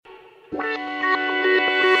Welcome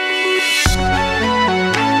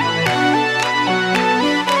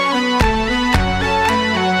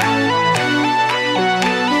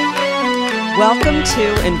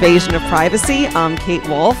to Invasion of Privacy. I'm Kate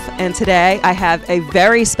Wolf, and today I have a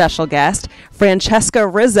very special guest. Francesca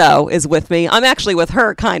Rizzo is with me. I'm actually with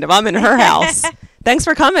her, kind of. I'm in her house. Thanks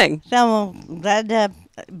for coming. So glad to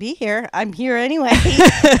be here. I'm here anyway.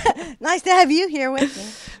 Nice to have you here with me.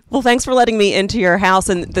 Well, thanks for letting me into your house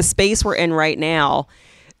and the space we're in right now.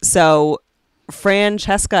 So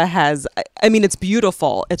Francesca has, I mean, it's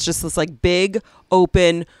beautiful. It's just this like big,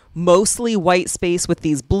 open, mostly white space with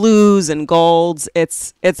these blues and golds.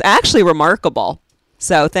 It's actually remarkable.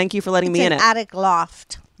 So thank you for letting me in it. It's an attic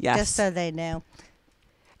loft. Yes. Just so they know.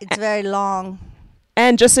 It's very long.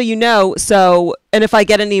 And just so you know, and if I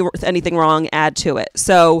get anything wrong, add to it.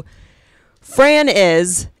 So Fran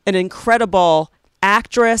is an incredible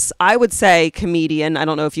actress, I would say comedian. I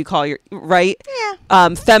don't know if you call your right.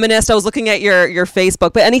 Yeah. Feminist. I was looking at your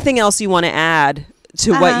Facebook, but anything else you want to add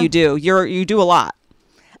to what you do? You do a lot.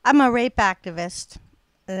 I'm a rape activist.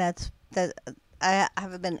 I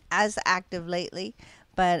haven't been as active lately,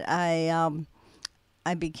 but I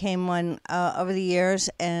became one over the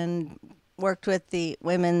years and worked with the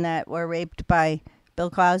women that were raped by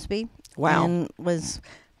Bill Cosby. Wow. And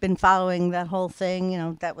been following that whole thing. You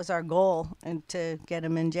know, that was our goal, and to get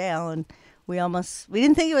him in jail. And we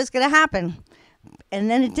didn't think it was going to happen, and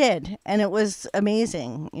then it did, and it was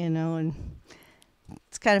amazing. You know, and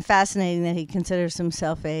it's kind of fascinating that he considers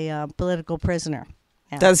himself a political prisoner.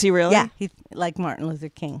 Yeah. Does he really? Yeah, he like Martin Luther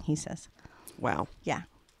King. He says. Wow. Yeah.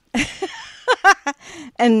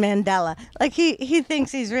 And Mandela, like he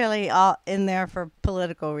thinks he's really all in there for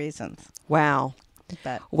political reasons. Wow.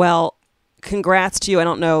 But well, congrats to you. I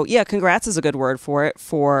don't know. Yeah, congrats is a good word for it.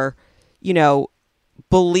 For,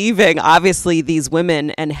 believing obviously these women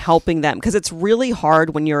and helping them, because it's really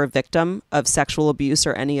hard when you're a victim of sexual abuse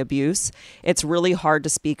or any abuse. It's really hard to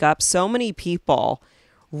speak up. So many people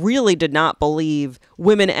really did not believe,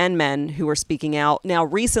 women and men who were speaking out. Now,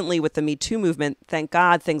 recently with the Me Too movement, thank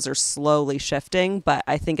God things are slowly shifting, but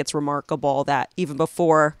I think it's remarkable that even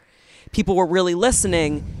before people were really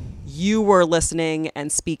listening, you were listening and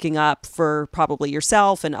speaking up for probably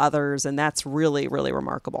yourself and others, and that's really, really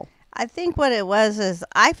remarkable. I think what it was is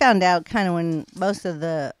I found out kind of when most of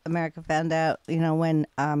the America found out, when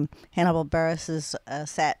Hannibal Buress's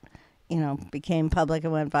set, became public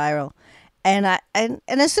and went viral. And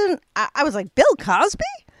as soon I was like, Bill Cosby?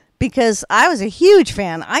 Because I was a huge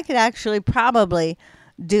fan. I could actually probably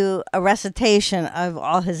do a recitation of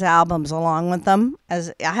all his albums along with them.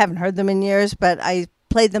 As I haven't heard them in years, but I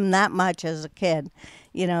played them that much as a kid,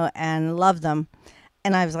 and loved them.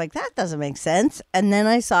 And I was like, that doesn't make sense. And then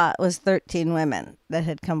I saw it was 13 women that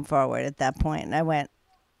had come forward at that point. And I went,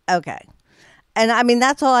 okay. And I mean,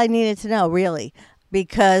 that's all I needed to know, really,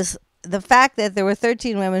 because the fact that there were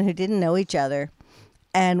 13 women who didn't know each other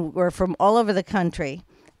and were from all over the country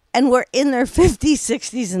and were in their 50s,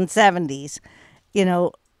 60s, and 70s,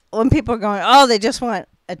 when people are going, oh, they just want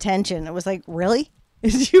attention. It was like, really?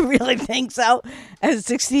 Do you really think so? At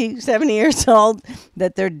 60, 70 years old,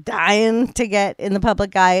 that they're dying to get in the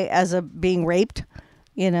public eye as being raped?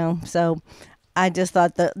 So I just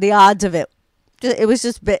thought the odds of it was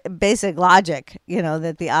just basic logic,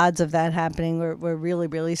 that the odds of that happening were really,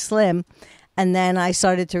 really slim. And then I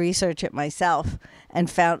started to research it myself and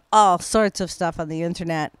found all sorts of stuff on the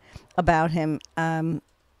internet about him. And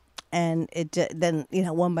then,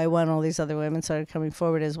 one by one, all these other women started coming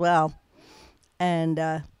forward as well. And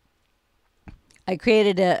I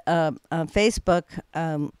created a Facebook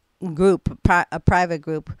group, a private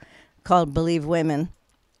group called Believe Women.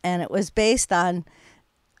 And it was based on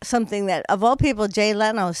something that, of all people, Jay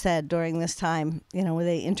Leno said during this time, where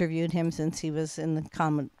they interviewed him since he was in the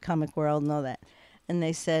comic world and all that. And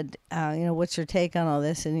they said, what's your take on all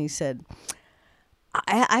this? And he said,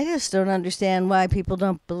 I just don't understand why people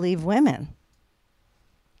don't believe women.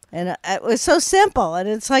 And it was so simple, and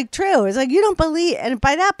it's like true. It's like, you don't believe, and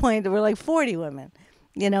by that point there were like 40 women,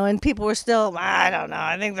 and people were still, I don't know,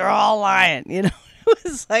 I think they're all lying, It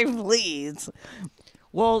was like, please.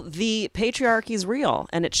 Well, the patriarchy is real,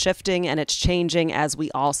 and it's shifting and it's changing as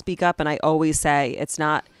we all speak up. And I always say it's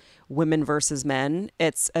not women versus men.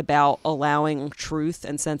 It's about allowing truth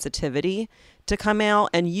and sensitivity to come out.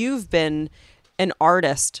 And you've been an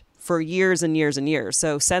artist for years and years and years.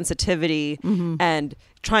 So sensitivity and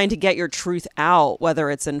trying to get your truth out,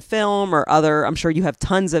 whether it's in film or other, I'm sure you have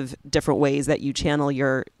tons of different ways that you channel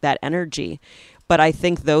that energy. But I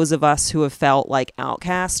think those of us who have felt like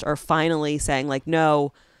outcast are finally saying like,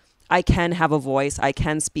 no, I can have a voice. I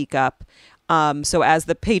can speak up. So as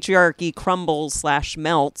the patriarchy crumbles /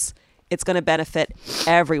 melts, it's going to benefit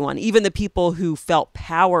everyone, even the people who felt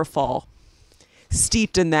powerful,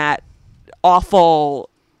 steeped in that awful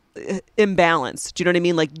imbalance. Do you know what I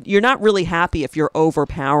mean? Like, you're not really happy if you're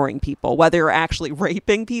overpowering people, whether you're actually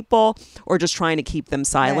raping people or just trying to keep them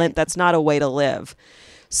silent. Right. That's not a way to live.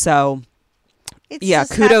 So It's yeah,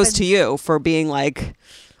 just kudos happened. to you for being like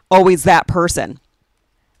always that person.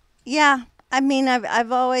 Yeah, I mean,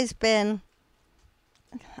 I've always been.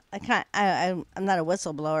 I'm not a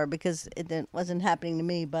whistleblower because wasn't happening to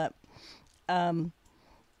me, but, you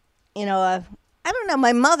know, I don't know.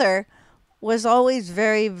 My mother was always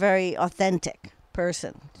very, very authentic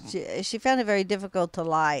person. She found it very difficult to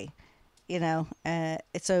lie, you know.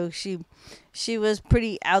 So she was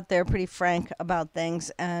pretty out there, pretty frank about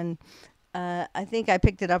things, and I think I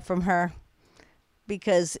picked it up from her.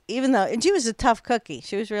 Because and she was a tough cookie,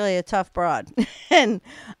 she was really a tough broad, and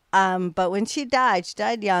but when she died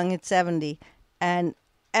young at 70, and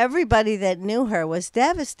everybody that knew her was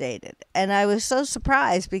devastated, and I was so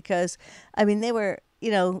surprised because, I mean, they were,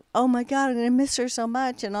 you know, oh my God, I'm gonna miss her so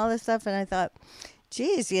much and all this stuff, and I thought,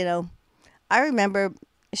 geez, you know, I remember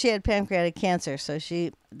she had pancreatic cancer, so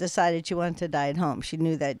she decided she wanted to die at home. She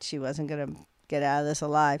knew that she wasn't gonna get out of this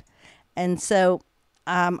alive, and so.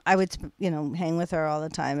 I would, you know, hang with her all the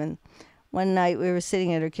time. And one night we were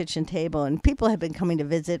sitting at her kitchen table, and people had been coming to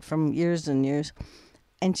visit from years and years.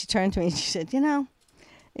 And she turned to me and she said, you know,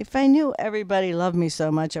 if I knew everybody loved me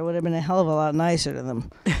so much, I would have been a hell of a lot nicer to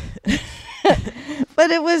them.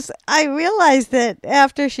 But I realized that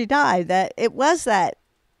after she died, that it was that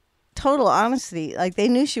total honesty. Like, they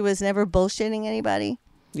knew she was never bullshitting anybody.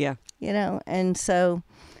 Yeah. You know, and so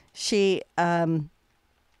she...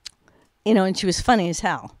 you know, and she was funny as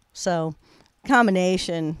hell. So,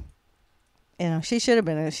 combination, you know, she should have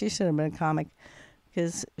been a comic,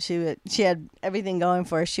 because she had everything going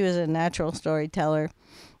for her. She was a natural storyteller.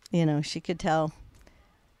 You know, she could tell.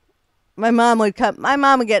 My mom would get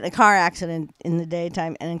in a car accident in the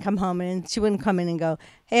daytime and then come home, and she wouldn't come in and go,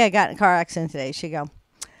 "Hey, I got in a car accident today." She'd go,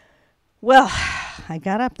 "Well, I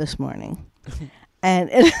got up this morning."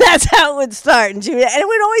 And that's how it would start. And it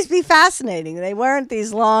would always be fascinating. They weren't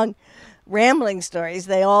these long rambling stories.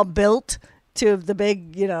 They all built to the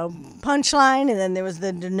big, you know, punchline, and then there was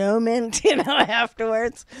the denouement, you know,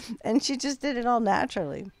 afterwards. And she just did it all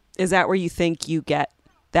naturally. Is that where you think you get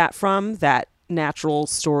that from? That natural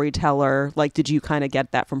storyteller? Like, did you kind of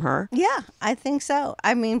get that from her? Yeah, I think so.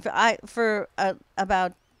 I mean, for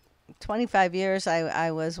about 25 years,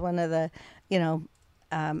 I was one of the, you know,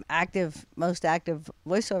 most active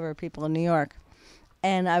voiceover people in New York.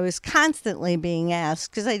 And I was constantly being asked,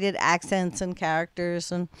 because I did accents and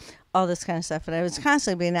characters and all this kind of stuff, and I was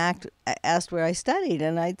constantly being asked where I studied,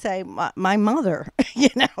 and I'd say my mother, you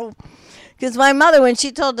know, because my mother, when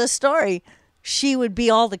she told this story, she would be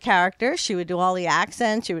all the characters, she would do all the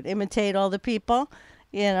accents, she would imitate all the people,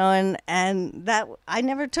 you know, and that I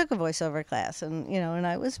never took a voiceover class, and you know, and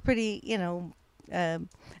I was pretty, you know,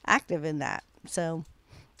 active in that, so.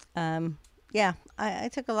 Yeah, I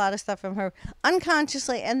took a lot of stuff from her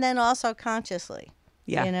unconsciously and then also consciously.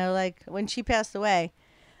 Yeah. You know, like when she passed away,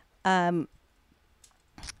 you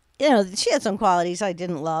know, she had some qualities I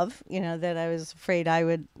didn't love, you know, that I was afraid I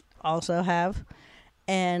would also have.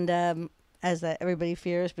 And everybody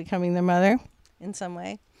fears becoming their mother in some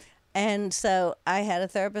way. And so I had a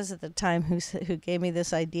therapist at the time who gave me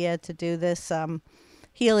this idea to do this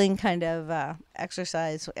healing kind of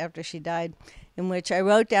exercise after she died, in which I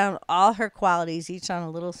wrote down all her qualities, each on a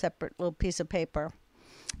little separate little piece of paper.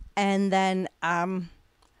 And then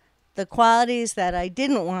the qualities that I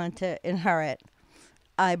didn't want to inherit,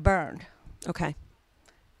 I burned. Okay.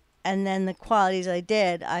 And then the qualities I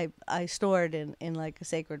did, I stored in like a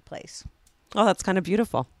sacred place. Oh, that's kind of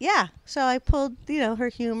beautiful. Yeah. So I pulled, you know, her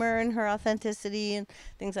humor and her authenticity and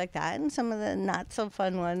things like that. And some of the not so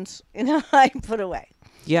fun ones, you know, I put away.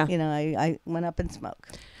 Yeah. You know, I went up in smoke.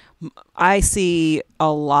 I see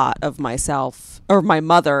a lot of myself or my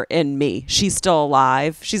mother in me. She's still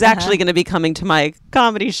alive. She's actually going to be coming to my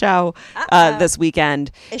comedy show this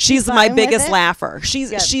weekend. She's my biggest laugher.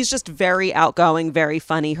 She's just very outgoing, very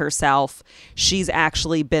funny herself. She's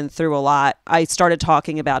actually been through a lot. I started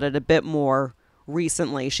talking about it a bit more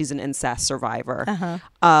recently. She's an incest survivor.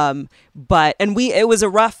 It was a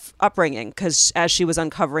rough upbringing, because as she was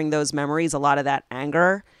uncovering those memories, a lot of that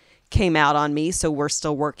anger came out on me, so we're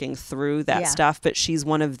still working through that stuff, but she's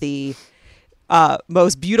one of the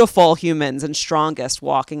most beautiful humans and strongest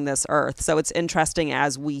walking this earth. So it's interesting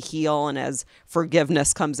as we heal and as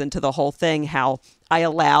forgiveness comes into the whole thing, how I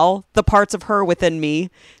allow the parts of her within me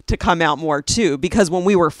to come out more too, because when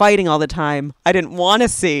we were fighting all the time, I didn't want to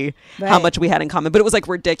see how much we had in common. But it was like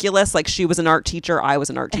ridiculous. Like she was an art teacher, I was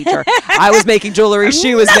an art teacher. I was making jewelry,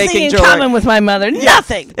 she was making jewelry. Nothing in common with my mother.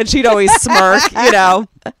 Nothing. And she'd always smirk, you know.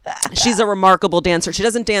 She's a remarkable dancer. She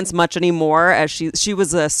doesn't dance much anymore, as she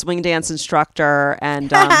was a swing dance instructor,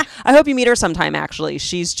 and I hope you meet her sometime. Actually,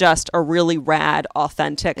 she's just a really rad,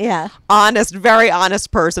 authentic, honest, very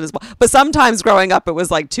honest person as well. But sometimes growing up, it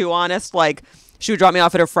was like too honest. Like she would drop me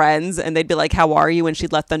off at her friends, and they'd be like, "How are you?" And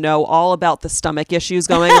she'd let them know all about the stomach issues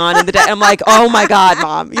going on in the day. I'm like, "Oh my God,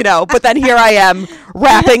 Mom," you know. But then here I am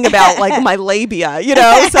rapping about like my labia, you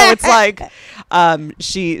know. So it's like.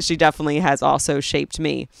 She definitely has also shaped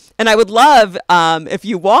me, and I would love if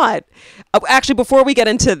you want. Actually, before we get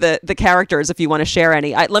into the characters, if you want to share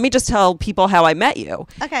any, let me just tell people how I met you.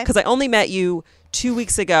 Okay. Because I only met you 2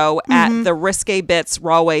 weeks ago at the Risque Bits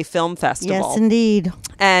Rahway Film Festival. Yes, indeed.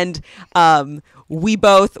 And we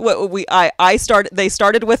both I started. They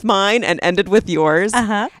started with mine and ended with yours.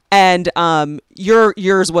 And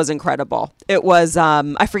yours was incredible. It was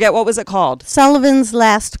I forget what was it called. Sullivan's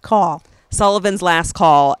Last Call. Sullivan's Last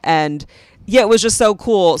Call, and it was just so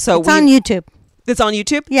cool. So it's on YouTube. It's on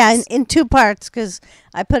YouTube? Yeah, in 2 parts, because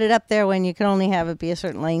I put it up there when you can only have it be a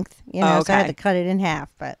certain length, you know, so I had to cut it in half.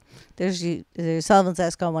 But there's Sullivan's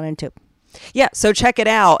Last Call 1 and 2. Yeah, so check it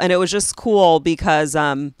out. And it was just cool because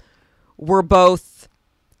we're both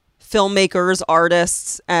filmmakers,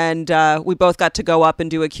 artists, and we both got to go up and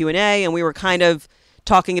do a Q&A, and we were kind of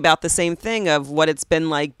talking about the same thing of what it's been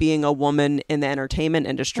like being a woman in the entertainment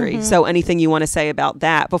industry. So anything you want to say about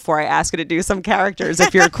that before I ask you to do some characters,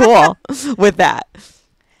 if you're cool with that?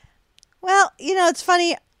 Well, you know, it's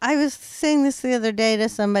funny. I was saying this the other day to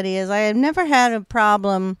somebody, is I have never had a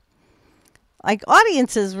problem. Like,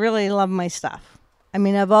 audiences really love my stuff. I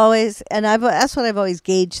mean, that's what I've always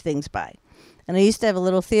gauged things by. And I used to have a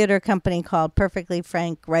little theater company called Perfectly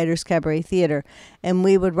Frank Writers Cabaret Theater. And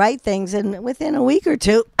we would write things, and within a week or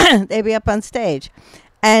two, they'd be up on stage.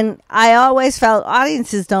 And I always felt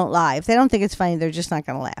audiences don't lie. If they don't think it's funny, they're just not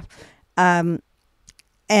going to laugh.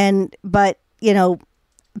 But, you know,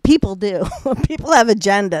 people do. People have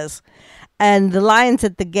agendas. And the lions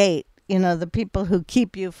at the gate, you know, the people who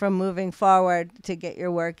keep you from moving forward to get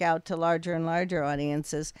your work out to larger and larger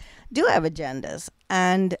audiences do have agendas.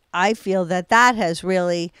 And I feel that has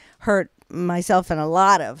really hurt myself and a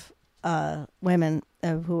lot of women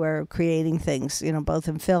who are creating things, you know, both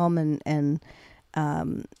in film and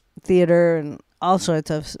theater and all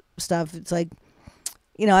sorts of stuff. It's like,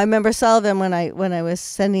 you know, I remember Sullivan when I was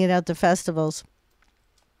sending it out to festivals.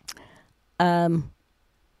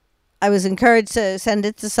 I was encouraged to send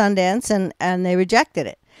it to Sundance, and they rejected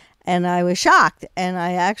it, and I was shocked. And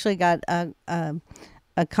I actually got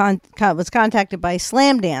was contacted by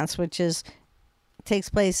Slam Dance, which takes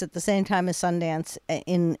place at the same time as Sundance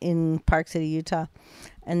in Park City, Utah,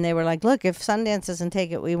 and they were like, "Look, if Sundance doesn't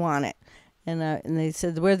take it, we want it." And they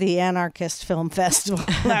said, "We're the Anarchist Film Festival."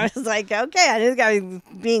 And I was like, "Okay, I just got to be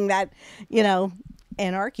being that, you know,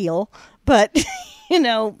 anarchical, but you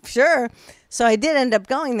know, sure." So I did end up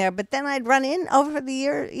going there, but then I'd run in over the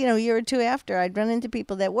year or two after, I'd run into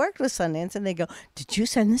people that worked with Sundance, and they go, "Did you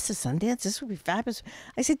send this to Sundance? This would be fabulous."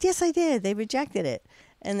 I said, "Yes, I did. They rejected it."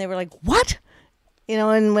 And they were like, "What?" You know,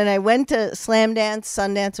 and when I went to Slam Dance,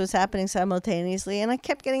 Sundance was happening simultaneously, and I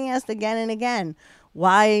kept getting asked again and again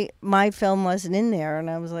why my film wasn't in there. And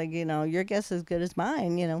I was like, you know, your guess is as good as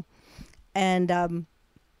mine, you know. And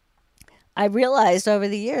I realized over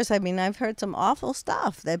the years, I mean, I've heard some awful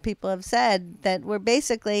stuff that people have said that were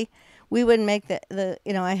basically, we wouldn't make the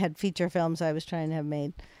you know, I had feature films I was trying to have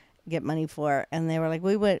made, get money for, and they were like,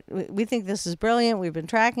 we think this is brilliant, we've been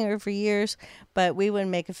tracking her for years, but we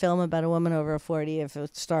wouldn't make a film about a woman over 40 if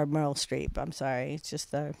it starred Meryl Streep. I'm sorry, it's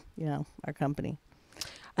just our company.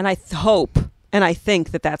 And I hope, and I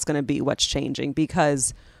think that that's going to be what's changing,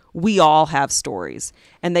 because we all have stories,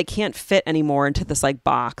 and they can't fit anymore into this like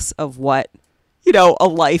box of what, you know, a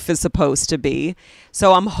life is supposed to be.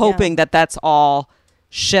 So I'm hoping that that's all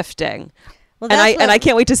shifting. Well, and I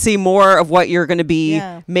can't wait to see more of what you're going to be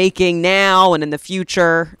making now and in the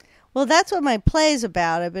future. Well, that's what my play is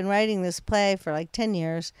about. I've been writing this play for like 10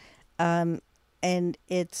 years, and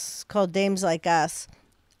it's called Dames Like Us.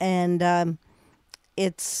 And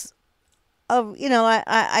it's, you know,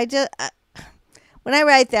 I just... when I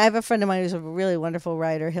write, I have a friend of mine who's a really wonderful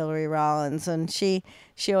writer, Hillary Rollins, and she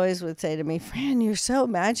she always would say to me, Fran, you're so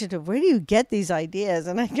imaginative. Where do you get these ideas?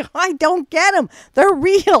 And I go, I don't get them. They're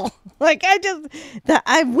real. Like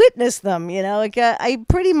I've witnessed them, Like I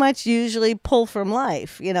pretty much usually pull from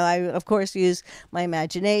life. I, of course, use my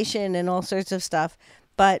imagination and all sorts of stuff.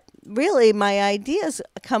 But really, my ideas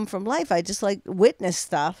come from life. I just like witness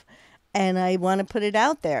stuff. And I want to put it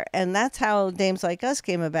out there. And that's how Dames Like Us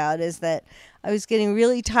came about, is that I was getting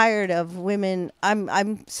really tired of women.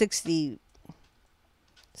 I'm 67.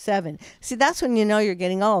 See, that's when you know you're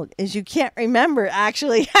getting old, is you can't remember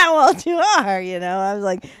actually how old you are. I was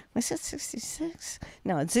like, was it 66?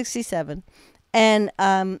 No, it's 67. And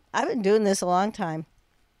I've been doing this a long time.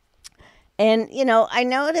 And, I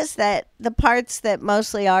noticed that the parts that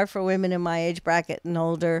mostly are for women in my age bracket and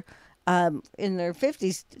older, in their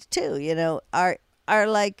 50s too, are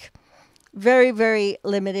like very, very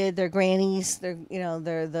limited. They're grannies. They're,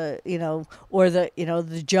 they're the, or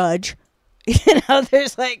the judge.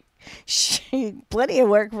 There's like plenty of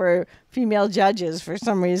work for female judges for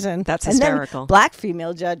some reason. That's hysterical. And then black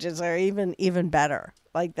female judges are even better.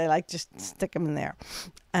 Like they like just stick them in there.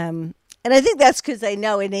 And I think that's because they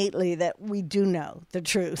know innately that we do know the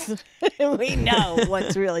truth. We know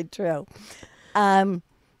what's really true.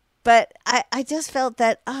 But I just felt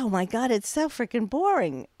that, oh, my God, it's so freaking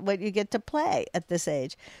boring what you get to play at this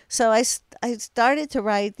age. So I started to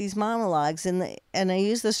write these monologues, and I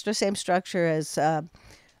use the same structure as the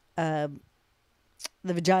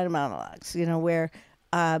vagina monologues, where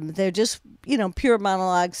they're just, pure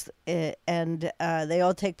monologues, and they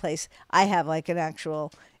all take place. I have like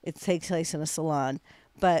it takes place in a salon,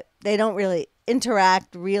 but they don't really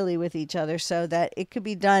interact really with each other, so that it could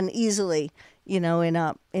be done easily,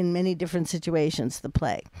 in many different situations, the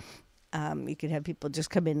play. You could have people just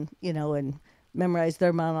come in, and memorize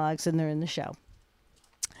their monologues, and they're in the show.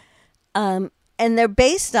 And they're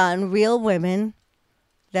based on real women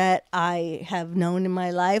that I have known in my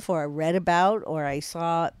life, or I read about, or I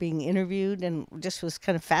saw being interviewed, and just was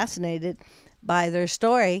kind of fascinated by their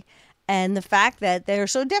story. And the fact that they're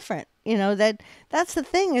so different, that's the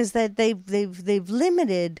thing, is that they've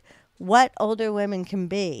limited what older women can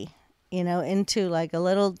be, into like a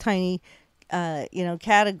little tiny,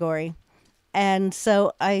 category. And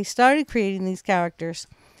so I started creating these characters,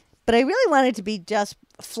 but I really wanted to be just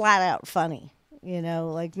flat out funny,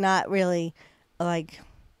 like not really like,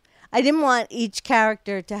 I didn't want each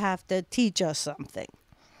character to have to teach us something.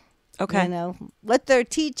 Okay. What they're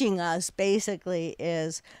teaching us basically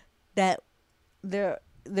is that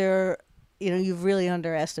you've really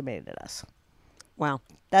underestimated us. Wow.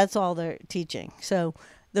 That's all they're teaching. So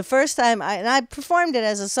the first time I performed it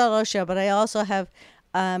as a solo show, but I also have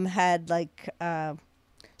had like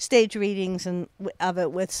stage readings of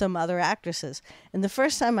it with some other actresses. And the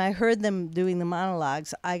first time I heard them doing the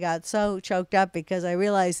monologues, I got so choked up, because I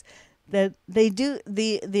realized that they do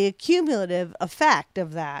the accumulative effect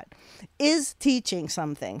of that is teaching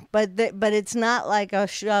something, but it's not like a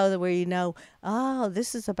show where oh,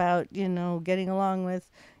 this is about getting along with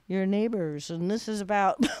your neighbors, and this is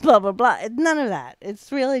about blah blah blah. None of that.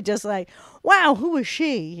 It's really just like, wow, who is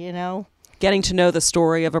she? Getting to know the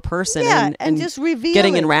story of a person, and just revealing,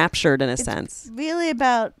 getting enraptured in a sense. Really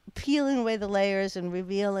about peeling away the layers and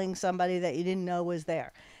revealing somebody that you didn't know was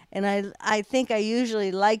there. And I think I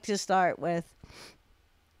usually like to start with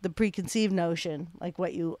the preconceived notion, like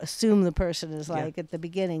what you assume the person is like at the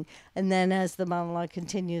beginning. And then as the monologue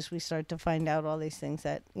continues, we start to find out all these things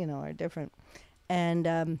that, are different.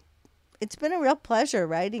 And it's been a real pleasure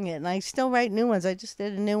writing it. And I still write new ones. I just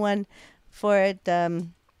did a new one for it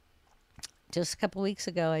just a couple weeks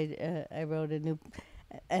ago. I wrote a new...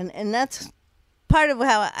 And that's part of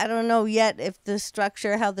how... I don't know yet how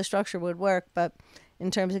the structure would work, but... in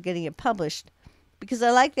terms of getting it published, because I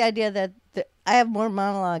like the idea that I have more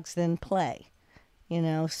monologues than play,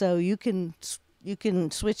 so you can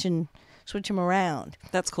switch them around.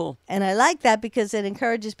 That's cool. And I like that because it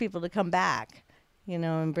encourages people to come back,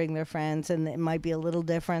 and bring their friends, and it might be a little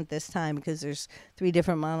different this time because there's 3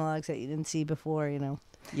 different monologues that you didn't see before,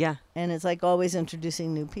 Yeah. And it's like always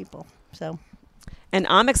introducing new people. So. And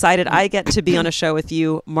I'm excited. I get to be on a show with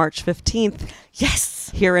you March 15th. Yes.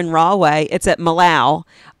 Here in Rahway. It's at Malau,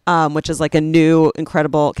 which is like a new,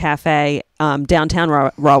 incredible cafe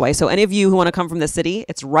downtown Rahway. So any of you who want to come from the city,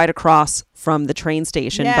 it's right across from the train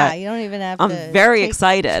station. Yeah, but you don't even have I'm to very take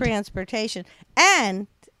excited. Transportation. And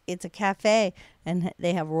it's a cafe, and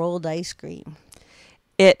they have rolled ice cream.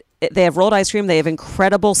 They have rolled ice cream. They have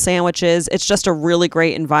incredible sandwiches. It's just a really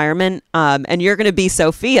great environment. And you're going to be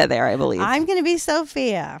Sophia there, I believe. I'm going to be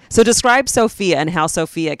Sophia. So describe Sophia and how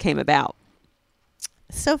Sophia came about.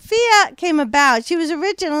 Sophia came about. She was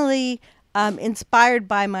originally inspired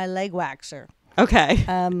by my leg waxer, Okay.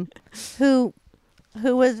 who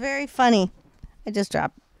was very funny. I just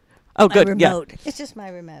dropped Oh, my good. remote. It's just my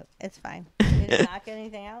remote. It's fine. You didn't knock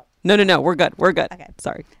anything out? Yeah. No. We're good. We're good. Okay.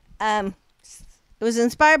 Sorry. It was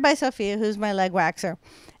inspired by Sophia, who's my leg waxer.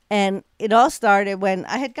 And it all started when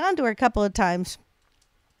I had gone to her a couple of times.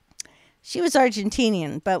 She was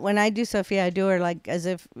Argentinian, but when I do Sophia, I do her like as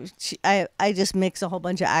if I just mix a whole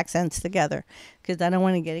bunch of accents together because I don't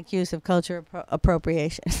want to get accused of culture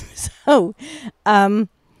appropriation. So, I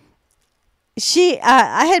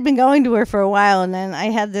had been going to her for a while, and then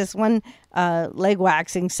I had this one leg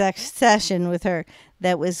waxing session with her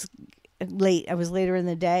that was late. I was later in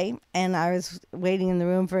the day, and I was waiting in the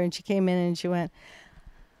room for her, and she came in and she went,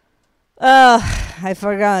 "Oh, I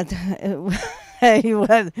forgot." Hey,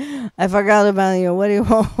 what? I forgot about you. What do you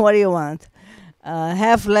want? What do you want?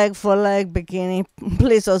 Half leg, full leg, bikini.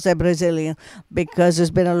 Please don't say Brazilian because it's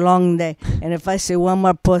been a long day. And if I see one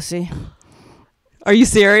more pussy, Are you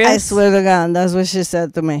serious? I swear to God, that's what she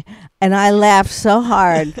said to me. And I laughed so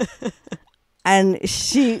hard. And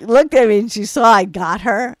she looked at me and she saw I got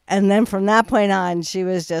her. And then from that point on, she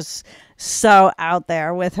was just so out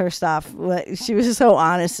there with her stuff. She was so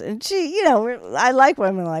honest. And she, I like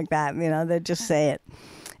women like that, that just say it.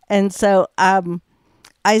 And so I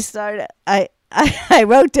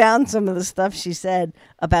wrote down some of the stuff she said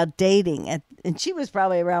about dating. And she was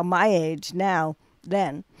probably around my age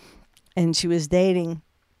then. And she was dating.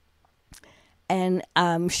 And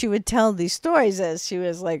she would tell these stories as she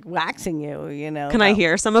was like waxing you, Can I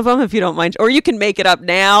hear some of them if you don't mind? Or you can make it up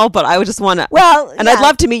now, but I would just want to. Well, and I'd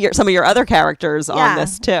love to meet some of your other characters on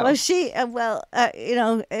this too. Well,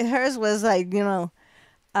 hers was like,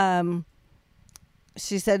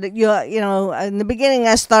 she said, in the beginning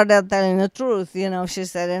I started out telling the truth, she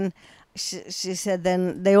said, and she said,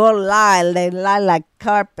 then they all lie. They lie like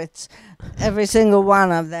carpets, every single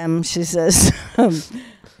one of them, she says.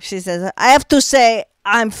 She says, I have to say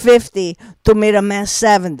I'm 50 to meet a man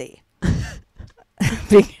 70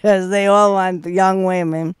 because they all want young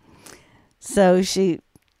women. So she,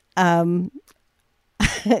 how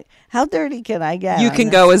dirty can I get? You can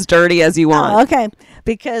go as dirty as you want. Oh, okay.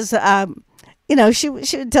 Because, she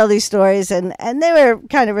would tell these stories and they were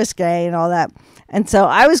kind of risque and all that. And so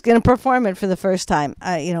I was going to perform it for the first time,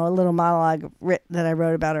 a little monologue that I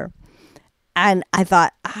wrote about her. And I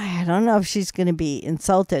thought, I don't know if she's going to be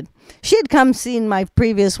insulted. She had come seen my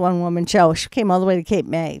previous one-woman show. She came all the way to Cape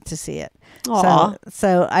May to see it.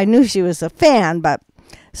 So I knew she was a fan, but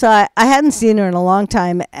so I hadn't seen her in a long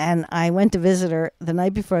time, and I went to visit her the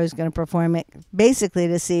night before I was going to perform it, basically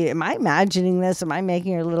to see, am I imagining this? Am I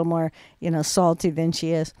making her a little more, salty than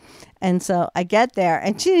she is? And so I get there,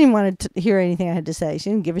 and she didn't want to hear anything I had to say. She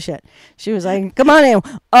didn't give a shit. She was like, come on in.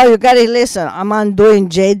 Oh, you got to listen. I'm on doing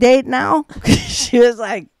J-Date now. She was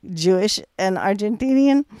like Jewish and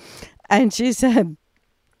Argentinian. And she said,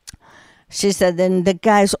 then the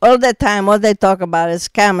guys, all the time, all they talk about is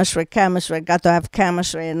chemistry, got to have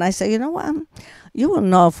chemistry. And I said, you know what? You will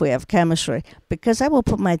know if we have chemistry because I will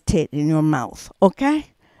put my tit in your mouth, okay?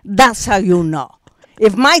 That's how you know.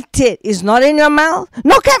 If my tit is not in your mouth,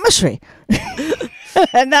 no chemistry.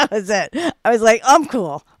 And that was it. I was like, I'm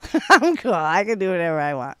cool. I'm cool. I can do whatever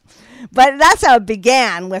I want. But that's how it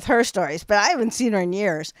began with her stories. But I haven't seen her in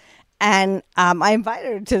years. And I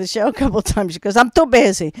invited her to the show a couple of times. She goes, I'm too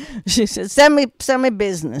busy. She said, send me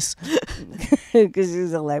business. Because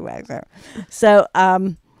she's a leg waxer. So,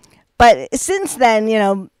 but since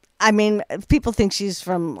then, people think she's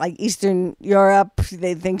from like Eastern Europe.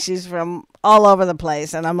 They think she's from all over the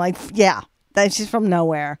place. And I'm like, yeah, that she's from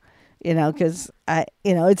nowhere, because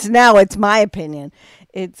it's my opinion.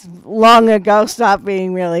 It's long ago stopped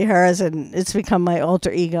being really hers, and it's become my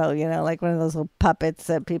alter ego, like one of those little puppets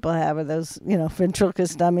that people have, or those,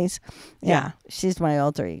 ventriloquist dummies. Yeah, she's my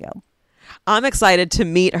alter ego. I'm excited to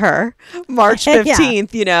meet her March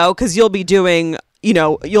 15th, because you'll be doing,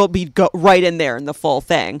 you'll be right in there in the full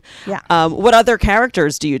thing. Yeah. What other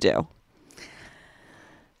characters do you do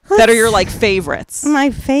that are your favorites? My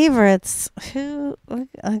favorites. Who?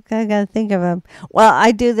 I gotta think of them. Well,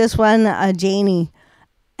 I do this one, Janie.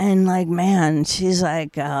 And man, she's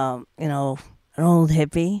like, an old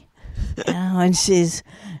hippie, and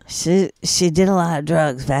she did a lot of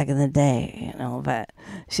drugs back in the day, but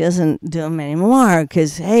she doesn't do them anymore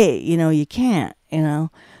because, hey, you can't,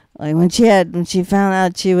 like when she found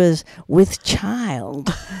out she was with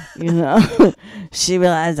child, she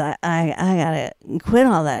realized I gotta quit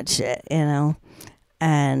all that shit, and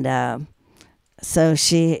so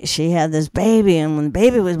she had this baby, and when the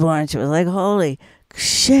baby was born, she was like, holy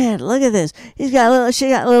shit, look at this. She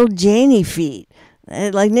got little Janie feet.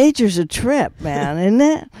 like nature's a trip, man, isn't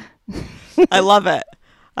it? I love it.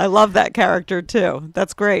 I love that character too.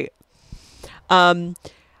 That's great.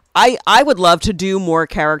 I would love to do more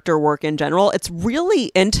character work in general. It's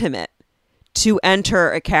really intimate to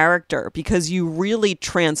enter a character because you really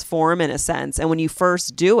transform in a sense. And when you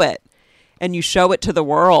first do it and you show it to the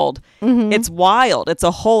world, it's wild. It's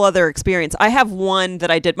a whole other experience. I have one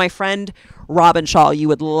that I did. My friend Robin Shaw, you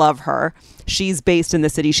would love her. She's based in the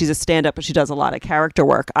city. She's a stand-up, but she does a lot of character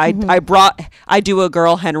work. I do a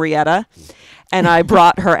girl, Henrietta, and I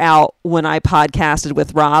brought her out when I podcasted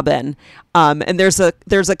with Robin. And there's a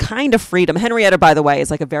kind of freedom. Henrietta, by the way, is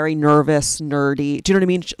like a very nervous, nerdy. Do you know what I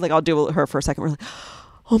mean? Like, I'll do her for a second. We're like,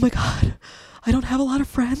 oh my God, I don't have a lot of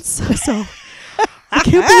friends, so I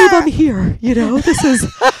can't believe I'm here. You know,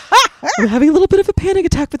 I'm having a little bit of a panic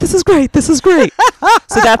attack, but this is great. This is great.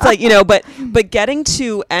 So that's like, you know, but getting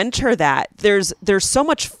to enter that, there's so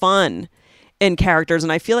much fun in characters.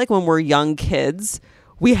 And I feel like when we're young kids,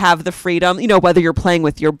 we have the freedom, you know, whether you're playing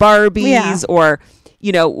with your Barbies or,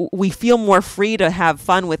 you know, we feel more free to have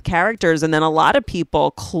fun with characters. And then a lot of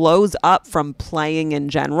people close up from playing in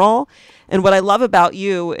general. And what I love about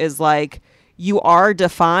you is like, you are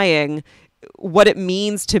defying what it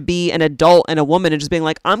means to be an adult and a woman and just being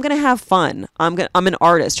like, I'm going to have fun. I'm an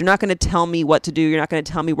artist. You're not going to tell me what to do. You're not going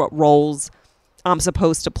to tell me what roles I'm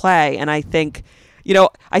supposed to play. And I think, you know,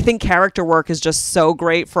 character work is just so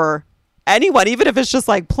great for anyone, even if it's just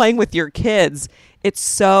like playing with your kids. It's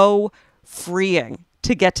so freeing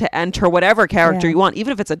to get to enter whatever character you want,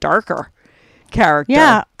 even if it's a darker character.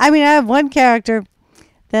 Yeah. I mean, I have one character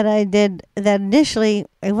that I did that initially,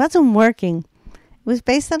 it wasn't working. It was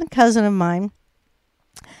based on a cousin of mine.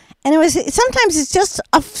 And sometimes it's just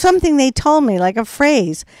something they told me, like a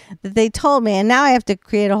phrase that they told me. And now I have to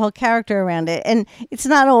create a whole character around it. And it's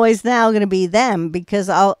not always now going to be them because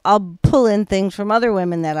I'll pull in things from other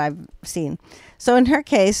women that I've seen. So in her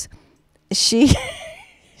case, this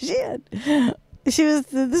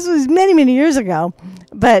was many, many years ago,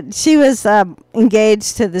 but she was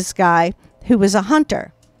engaged to this guy who was a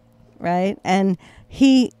hunter, right? And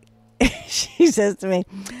she says to me,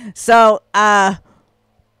 so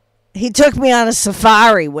he took me on a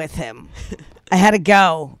safari with him. I had to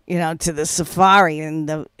go, you know, to the safari in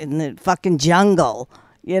the fucking jungle,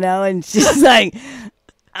 you know. And she's like,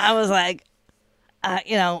 I was like,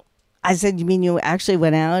 you know, I said, you mean you actually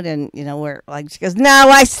went out and, you know, we're like, she goes, no,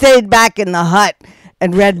 I stayed back in the hut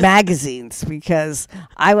and read magazines because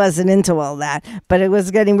I wasn't into all that, but it was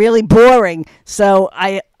getting really boring. So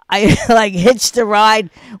I like hitched a ride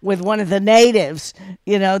with one of the natives,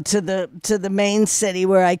 you know, to the main city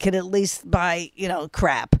where I could at least buy, you know,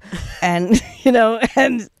 crap. And, you know,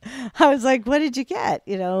 and I was like, what did you get?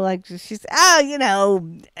 You know, like she said, oh, you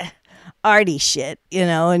know, arty shit, you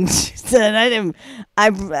know. And she said,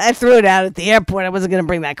 I threw it out at the airport. I wasn't going to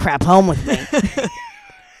bring that crap home with me.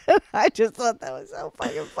 I just thought that was so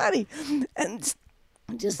fucking funny. And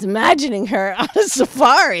just imagining her on a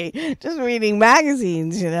safari, just reading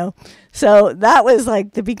magazines, you know. So that was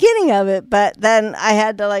like the beginning of it. But then I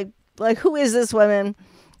had to like, who is this woman?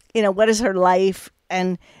 You know, what is her life?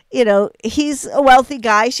 And, you know, he's a wealthy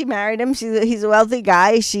guy. She married him. He's a wealthy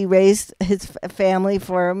guy. She raised his family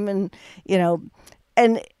for him. And, you know,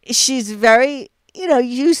 and she's very, you know,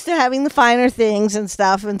 used to having the finer things and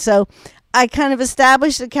stuff. And so I kind of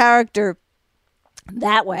established the character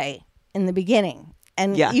that way in the beginning.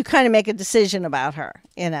 And you kind of make a decision about her,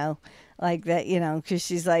 you know, like that, you know, because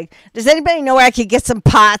she's like, does anybody know where I could get some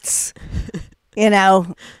pots? You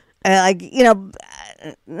know, like, you know,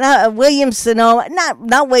 not Williams Sonoma,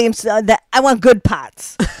 not Williams Sonoma, I want good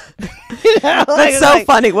pots. You know, that's so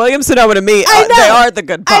funny. Williams Sonoma to me, they are the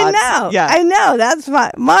good pots. I know. Yeah. I know. That's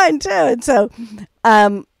mine too. And so,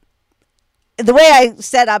 the way I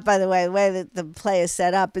set up, by the way that the play is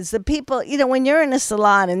set up is the people, you know, when you're in a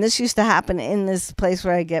salon, and this used to happen in this place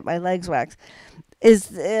where I get my legs waxed, is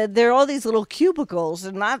there are all these little cubicles,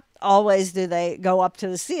 and not always do they go up to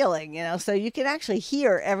the ceiling, you know, so you can actually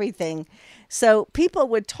hear everything. So people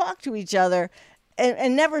would talk to each other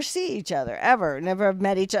and never see each other, ever, never have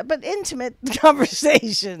met each other, but intimate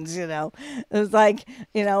conversations, you know. It was like,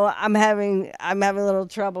 you know, I'm having a little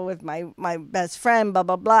trouble with my best friend, blah,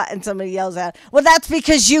 blah, blah, and somebody yells out, well, that's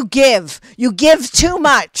because you give too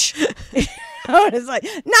much. It's like,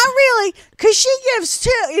 not really, because she gives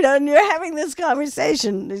too, you know, and you're having this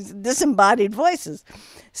conversation, these disembodied voices.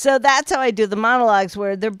 So that's how I do the monologues,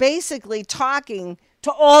 where they're basically talking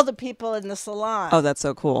to all the people in the salon. Oh, that's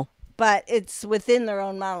so cool. But it's within their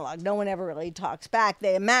own monologue. No one ever really talks back.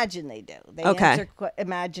 They imagine they do. They answer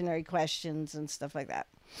imaginary questions and stuff like that.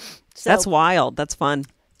 So, that's wild. That's fun.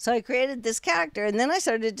 So I created this character, and then I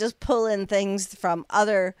started to just pull in things from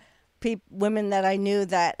other women that I knew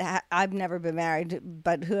that I've never been married,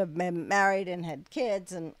 but who have been married and had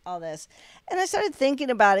kids and all this. And I started thinking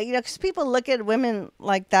about it, because people look at women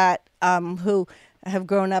like that who have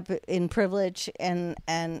grown up in privilege and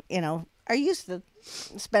are used to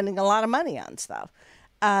spending a lot of money on stuff.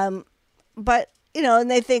 But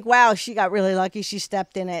and they think, wow, she got really lucky. She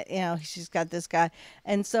stepped in it. She's got this guy.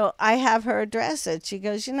 And so I have her address it. She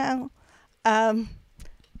goes, yeah, I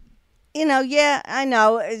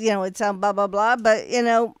know, it sounds blah, blah, blah. But,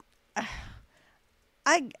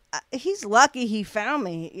 he's lucky he found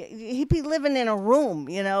me. He'd be living in a room,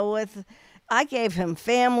 I gave him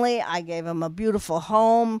family. I gave him a beautiful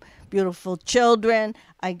home, beautiful children.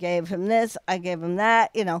 I gave him this. I gave him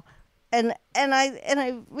that, And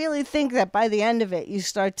I really think that by the end of it, you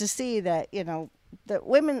start to see that that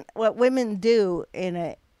what women do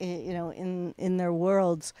in their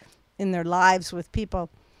worlds, in their lives with people,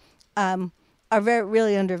 are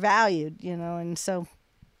really undervalued, and so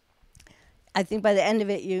I think by the end of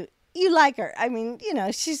it, you like her. I mean,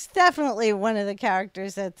 she's definitely one of the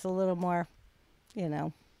characters that's a little more,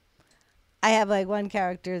 I have like one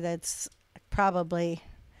character that's probably.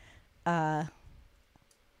 What's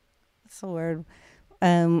the word?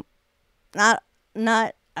 Not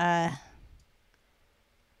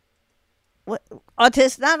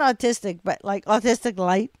autistic, but like autistic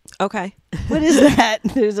light. Okay. What is that?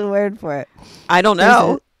 There's a word for it. I don't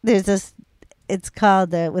know. There's this. It's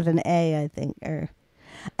called with an A, I think. Or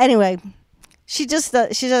anyway, she just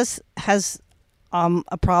has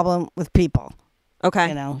a problem with people.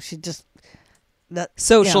 Okay. She just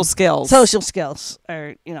social skills. Social skills,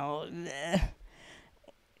 or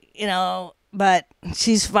but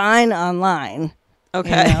she's fine online.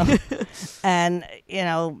 Okay. And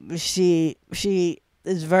she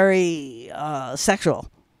is very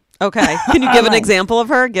sexual. Okay. Can you give an example of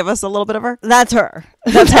her? Give us a little bit of her. That's her.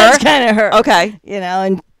 That's her? That's kind of her. Okay.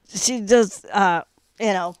 And she just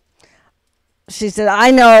she said,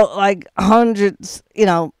 I know like hundreds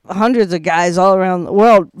of guys all around the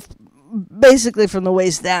world, basically from the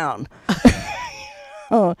waist down.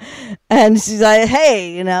 And she's like,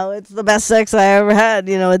 hey, it's the best sex I ever had.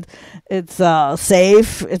 It's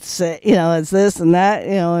safe. It's it's this and that.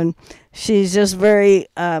 And she's just very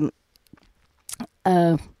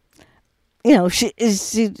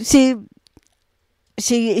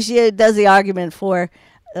she does the argument for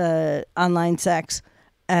online sex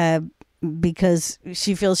because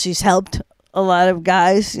she feels she's helped a lot of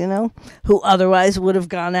guys, who otherwise would have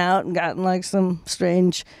gone out and gotten like some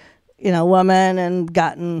strange woman and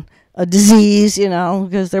gotten a disease,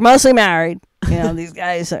 because they're mostly married. These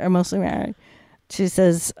guys are mostly married. She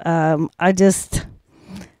says,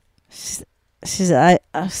 she said,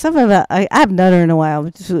 something about, I haven't done her in a while,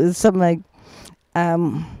 but it's something like, I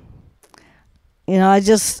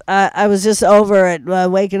was just over it,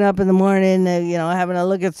 waking up in the morning, having a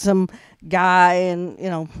look at some guy and,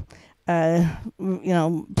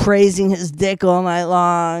 praising his dick all night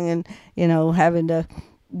long and, having to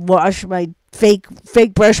wash my fake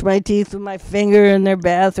brush my teeth with my finger in their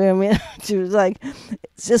bathroom. She was like,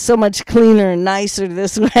 it's just so much cleaner and nicer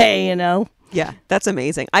this way, Yeah, that's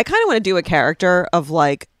amazing. I kind of want to do a character of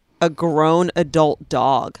like a grown adult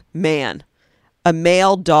dog, a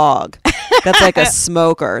male dog that's like a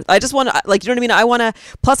smoker. I just want to, like, you know what I mean? I want to,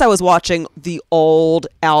 plus I was watching the old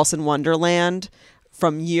Alice in Wonderland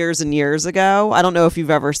from years and years ago. I don't know if you've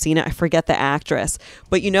ever seen it. I forget the actress.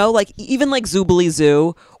 But like even like Zoobly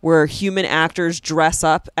Zoo, where human actors dress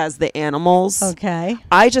up as the animals. Okay.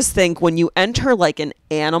 I just think when you enter like an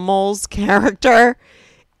animals character,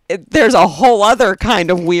 there's a whole other kind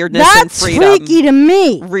of weirdness and freedom. That's freaky to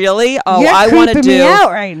me. Really? Oh, You're I want to do me out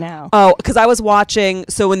right now. Oh, because I was watching.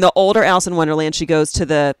 So in the older Alice in Wonderland, she goes to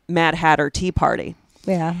the Mad Hatter Tea Party.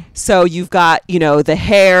 Yeah. So you've got, the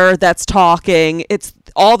hare that's talking. It's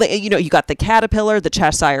all the, you got the caterpillar, the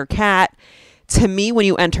Cheshire cat. To me, when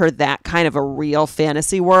you enter that kind of a real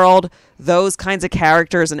fantasy world, those kinds of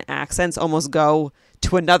characters and accents almost go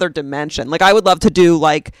to another dimension. Like I would love to do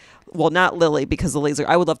like, well, not Lily because the laser.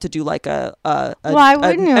 I would love to do like a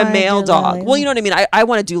male dog. Lily? Well, you know what I mean? I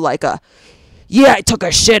want to do like yeah, I took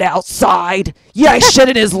a shit outside. Yeah, I shit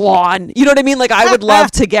in his lawn. You know what I mean? Like I would love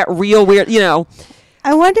to get real weird,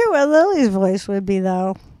 I wonder what Lily's voice would be,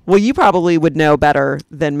 though. Well, you probably would know better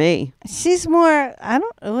than me. She's more, I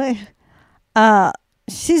don't know.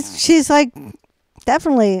 She's like,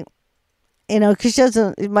 definitely, because she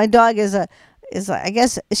doesn't, my dog is I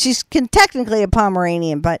guess, she's technically a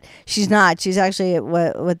Pomeranian, but she's not. She's actually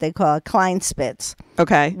what they call a Klein Spitz.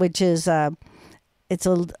 Okay. Which is, it's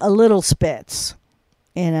a little Spitz.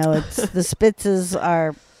 You know, it's the Spitzes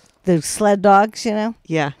are the sled dogs, you know.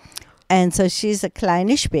 Yeah. And so she's a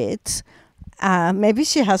kleine Spitz. Maybe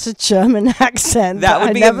she has a German accent. That would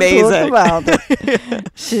I be never amazing. thought about it.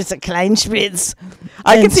 She's a kleine Spitz.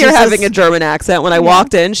 I And could see she her having says- a German accent. When I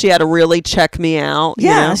walked in, she had to really check me out. you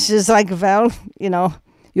Yeah, know? she's like, well, you know,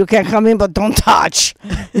 you can come in, but don't touch.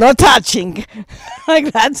 No touching.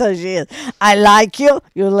 Like, that's how she is. I like you.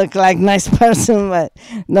 You look like nice person, but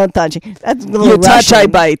no touching. That's a little You touch, I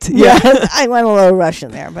Russian. bite. Yeah, I went a little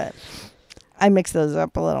Russian there, but I mixed those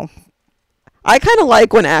up a little. I kind of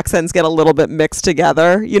like when accents get a little bit mixed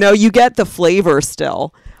together. You know, you get the flavor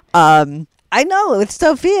still. I know with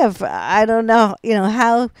Sophia. I don't know, you know,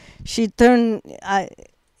 how she turned.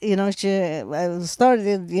 You know, she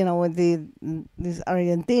started, you know, with this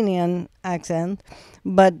Argentinian accent,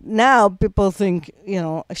 but now people think, you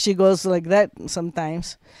know, she goes like that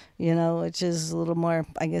sometimes, you know, which is a little more,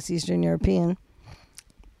 I guess, Eastern European.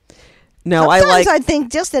 No, Sometimes I I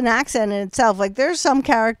think just an accent in itself. Like there's some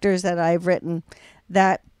characters that I've written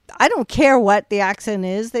that I don't care what the accent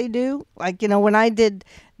is they do. Like, you know, when I did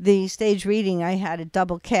the stage reading, I had a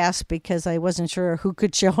double cast because I wasn't sure who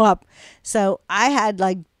could show up. So I had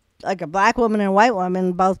like a black woman and a white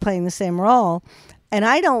woman both playing the same role. And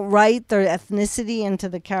I don't write their ethnicity into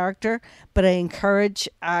the character, but I encourage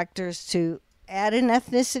actors to add an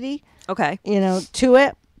ethnicity, okay. you know, to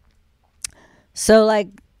it. So like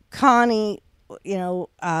Connie, you know,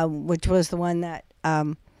 which was the one that,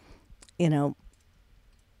 you know,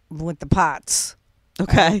 with the pots.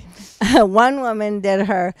 Okay. One woman did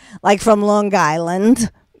her like from Long Island,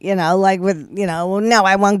 you know, like with, you know, no,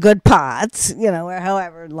 I want good pots, you know, or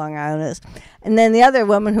however Long Island is. And then the other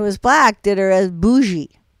woman who was black did her as bougie,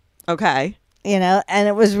 Okay. you know, and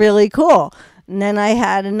it was really cool. And then I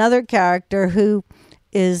had another character who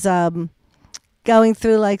is going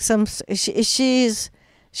through like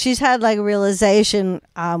she's had like a realization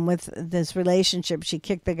with this relationship. She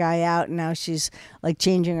kicked the guy out and now she's like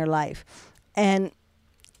changing her life. And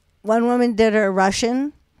one woman did her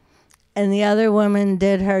Russian and the other woman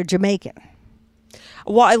did her Jamaican.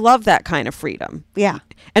 Well, I love that kind of freedom. Yeah.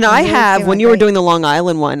 And And I they have, came when out you were great. doing the Long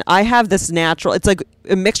Island one, I have this natural, it's like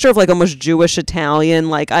a mixture of like almost Jewish Italian.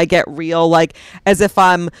 Like I get real, like as if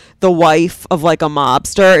I'm the wife of like a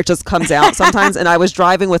mobster. It just comes out sometimes. And I was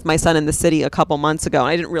driving with my son in the city a couple months ago and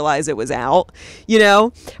I didn't realize it was out, you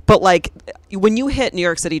know, but like when you hit New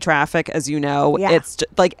York City traffic, as you know, Yeah. it's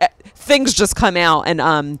just, like things just come out.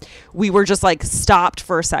 And we were just like stopped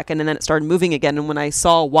for a second and then it started moving again. And when I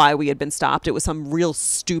saw why we had been stopped, it was some real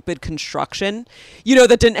stupid construction, you know,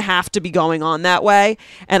 that didn't have to be going on that way.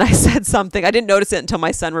 And I said something, I didn't notice it until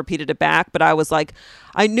my son repeated it back, but I was like,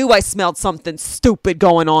 I knew I smelled something stupid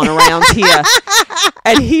going on around here.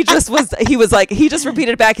 And he just repeated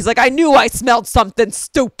it back. He's like, I knew I smelled something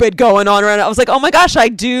stupid going on around. I was like, oh my gosh, I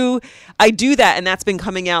do that. And that's been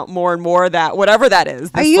coming out more and more, that whatever that is.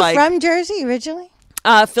 Are this, you like, from Jersey originally?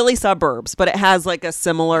 Philly suburbs, but it has like a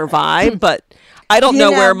similar vibe, but I don't You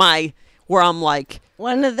know know- where I'm like,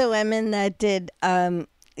 One of the women that did,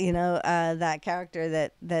 you know, that character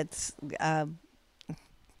that's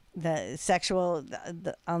the sexual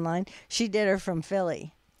the online, she did her from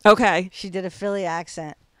Philly. okay. She did a Philly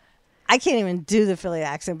accent. I can't even do the Philly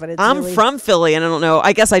accent, but it's I'm really, from Philly, and I don't know.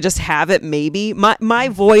 I guess I just have it. Maybe my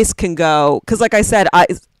voice can go because, like I said,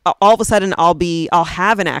 all of a sudden I'll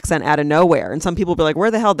have an accent out of nowhere, and some people will be like,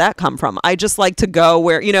 "Where the hell did that come from?" I just like to go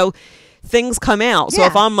where things come out. So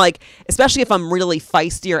if Yeah. I'm like, especially if I'm really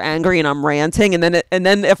feisty or angry and I'm ranting, and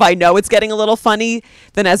then if I know it's getting a little funny,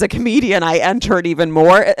 then as a comedian I enter it even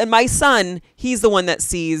more. And my son, he's the one that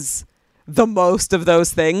sees the most of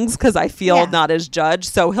those things because I feel Yeah. not as judged.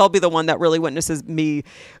 So he'll be the one that really witnesses me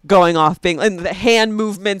going off, and the hand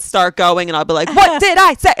movements start going, and I'll be like, "What did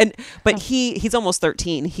I say?" But he's almost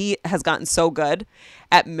 13. He has gotten so good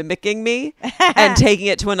at mimicking me and taking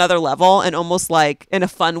it to another level, and almost like in a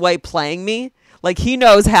fun way playing me. Like he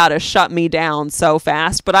knows how to shut me down so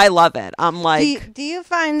fast, but I love it. I'm like, do you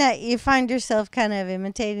find that you find yourself kind of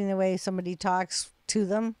imitating the way somebody talks to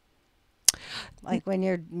them? Like when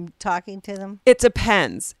you're talking to them? it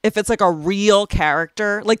depends. If it's like a real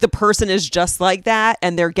character, like the person is just like that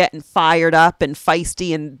and they're getting fired up and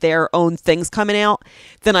feisty and their own things coming out,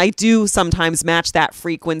 then I do sometimes match that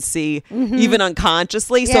frequency even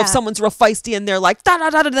unconsciously. So Yeah. if someone's real feisty and they're like da da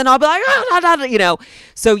da, then I'll be like da da da,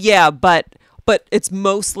 So yeah, but it's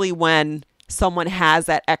mostly when someone has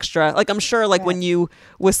that extra, like I'm sure like when you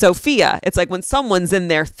with Sophia, it's like when someone's in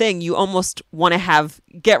their thing, you almost want to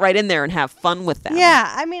get right in there and have fun with them.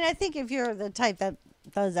 Yeah, I mean, I think if you're the type that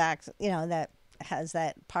those acts, that has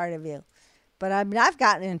that part of you. But I mean, I've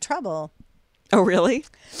gotten in trouble Oh, really?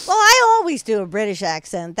 Well, I always do a British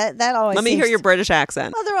accent. That always. Let me hear your British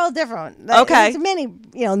accent. Well, they're all different. Okay. There's many,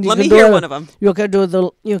 Let me hear one of them. You can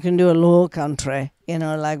do a low country,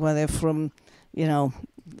 like where they're from,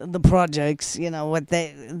 the projects, what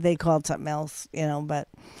they call something else, but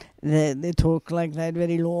they talk like that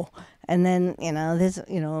very low. And then, there's,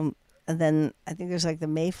 and then I think there's like the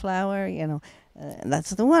Mayflower,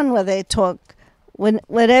 that's the one where they talk when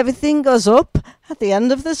everything goes up at the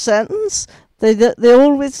end of the sentence. They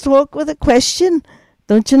always talk with a question,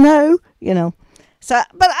 don't you know? So,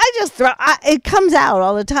 but I just it comes out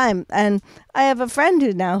all the time. And I have a friend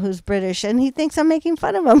who's British, and he thinks I'm making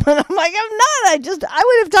fun of him. And I'm like, I'm not. I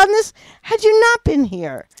would have done this had you not been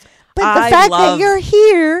here. But the fact that you're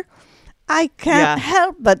here, I can't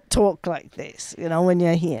help but talk like this, when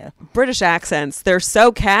you're here. British accents, they're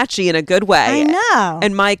so catchy in a good way. I know.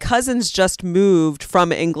 And my cousins just moved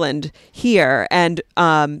from England here, and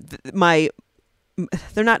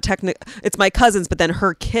they're not it's my cousins, but then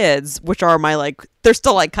her kids, which are they're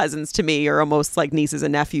still like cousins to me, or almost like nieces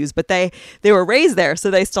and nephews, but they were raised there,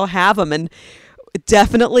 so they still have them. And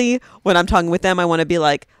definitely when I'm talking with them, I want to be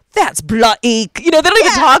like, that's bloody, they don't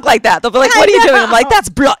even talk like that. They'll be like, what are you doing? I'm like, that's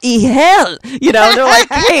bloody hell. They're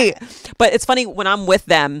like, hey, but it's funny when I'm with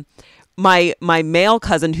them, my male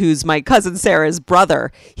cousin, who's my cousin Sarah's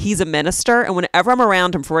brother, he's a minister, and whenever I'm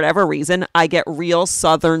around him for whatever reason, I get real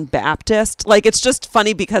Southern Baptist. Like, it's just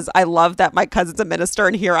funny because I love that my cousin's a minister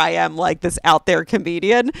and here I am like this out there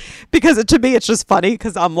comedian, because to me it's just funny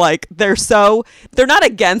because I'm like, they're not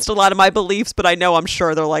against a lot of my beliefs, but I know I'm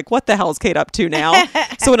sure they're like, what the hell's Kate up to now?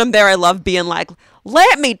 So when I'm there, I love being like,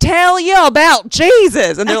 let me tell you about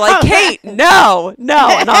Jesus. And they're like, Kate, no.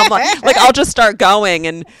 And I'm like I'll just start going,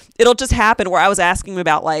 and it'll just happen where I was asking him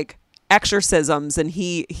about like exorcisms, and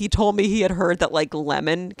he told me he had heard that like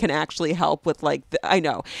lemon can actually help with like, I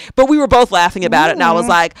know, but we were both laughing about it. And I was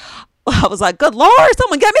like, good Lord,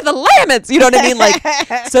 someone get me the lemons. You know what I mean?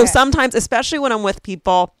 Like, so sometimes, especially when I'm with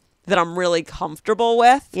people that I'm really comfortable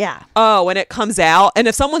with. Yeah. Oh, when it comes out, and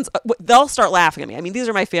if they'll start laughing at me. I mean, these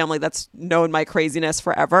are my family that's known my craziness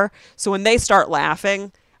forever. So when they start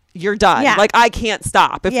laughing, you're done. Yeah. Like, I can't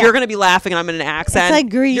stop. If you're going to be laughing and I'm in an accent, it's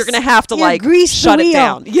like grease. You're going to have to shut it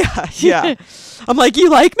down. Yeah. I'm like,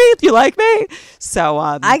 you like me? Do you like me? So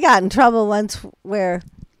I got in trouble once where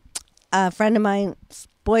a friend of mine's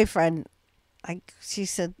boyfriend, she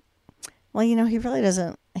said, well, he really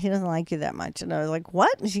doesn't like you that much. And I was like,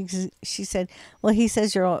 what? And she said, well, he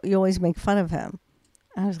says you always make fun of him.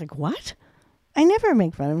 And I was like, what? I never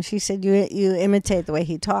make fun of him. She said, you imitate the way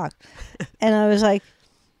he talked. And I was like,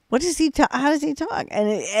 what does he talk? How does he talk?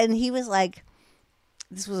 And he was like,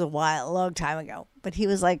 this was a long time ago, but he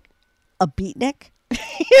was like a beatnik.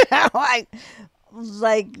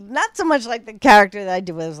 Like not so much like the character that I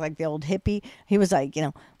did, was like the old hippie. He was like,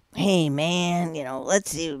 hey man,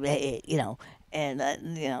 let's do, and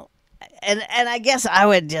and I guess I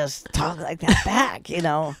would just talk like that back,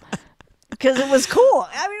 because it was cool.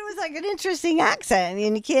 I mean, it was like an interesting accent,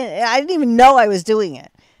 and I didn't even know I was doing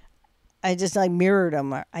it. I just like mirrored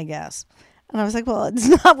him, I guess. And I was like, well, it's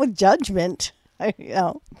not with judgment,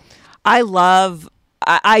 I love,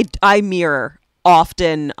 I mirror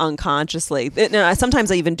often unconsciously.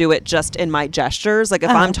 Sometimes I even do it just in my gestures. Like if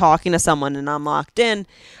I'm talking to someone and I'm locked in,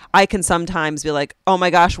 I can sometimes be like, oh my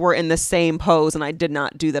gosh, we're in the same pose and I did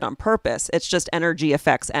not do that on purpose. It's just energy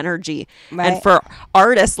affects energy. Right. And for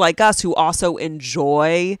artists like us who also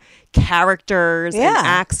enjoy characters and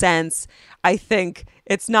accents, I think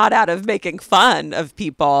it's not out of making fun of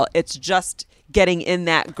people. It's just getting in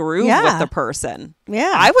that groove with the person.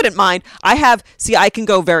 Yeah. I wouldn't mind. I can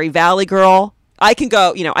go very Valley Girl. I can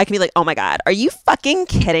go, I can be like, oh my God, are you fucking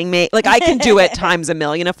kidding me? Like I can do it times a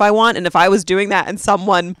million if I want. And if I was doing that and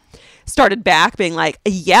someone started back being like,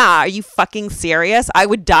 yeah, are you fucking serious? I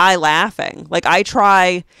would die laughing. Like I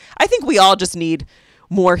think we all just need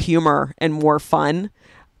more humor and more fun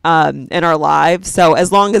in our lives. So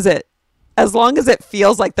as long as it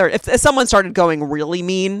feels like if someone started going really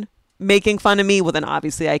mean, making fun of me, well then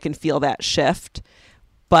obviously I can feel that shift.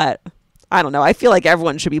 But I don't know. I feel like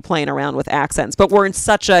everyone should be playing around with accents, but we're in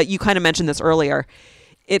you kind of mentioned this earlier.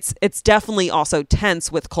 It's definitely also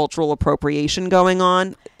tense with cultural appropriation going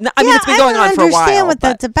on. I mean, it's been going on for a while. I understand what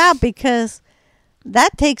that's about, because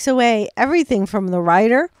that takes away everything from the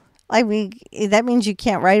writer. That means you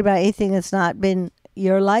can't write about anything that's not been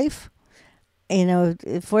your life.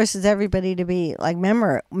 It forces everybody to be like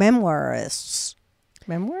memoirists.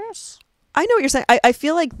 Memoirists? I know what you're saying. I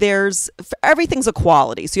feel like everything's a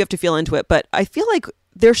quality, so you have to feel into it. But I feel like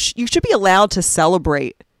you should be allowed to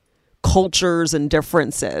celebrate cultures and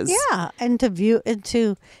differences. Yeah, and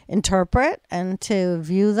to interpret and to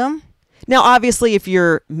view them. Now, obviously, if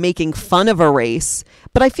you're making fun of a race,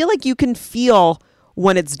 but I feel like you can feel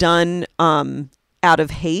when it's done out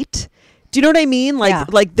of hate. Do you know what I mean?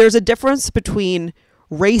 Like there's a difference between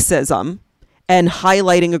racism and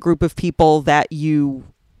highlighting a group of people that you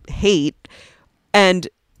hate and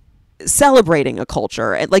celebrating a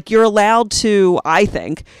culture. And like I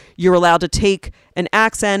think you're allowed to take an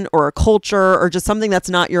accent or a culture or just something that's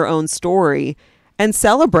not your own story and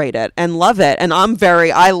celebrate it and love it. And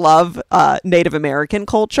I love Native American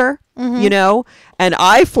culture, you know, and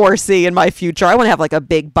I foresee in my future, I want to have like a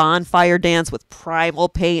big bonfire dance with primal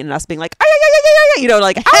paint and us being like, you know,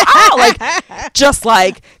 like, like just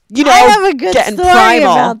like, you know, I have a good getting story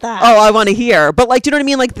primal. about that. Oh, I want to hear. But like, do you know what I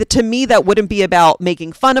mean? Like to me, that wouldn't be about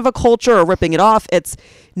making fun of a culture or ripping it off. It's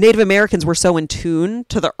Native Americans were so in tune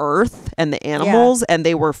to the earth and the animals, and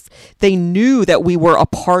they knew that we were a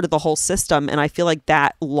part of the whole system. And I feel like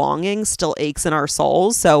that longing still aches in our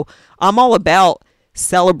souls. So I'm all about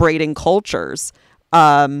celebrating cultures.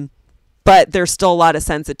 But there's still a lot of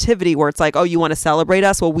sensitivity where it's like, oh, you want to celebrate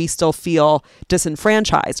us? Well, we still feel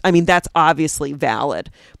disenfranchised. I mean, that's obviously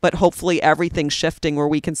valid, but hopefully everything's shifting where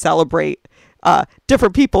we can celebrate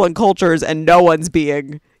different people and cultures and no one's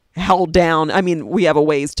being held down. I mean, we have a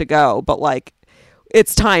ways to go, but like,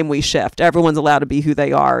 it's time we shift. Everyone's allowed to be who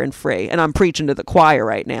they are and free. And I'm preaching to the choir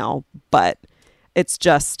right now, but it's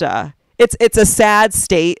just, it's a sad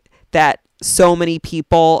state that so many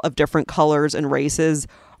people of different colors and races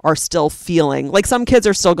are still feeling like some kids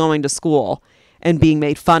are still going to school and being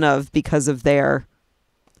made fun of because of their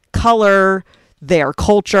color, their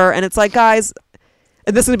culture. And it's like, guys,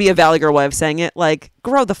 and this is going to be a Valley Girl way of saying it, like,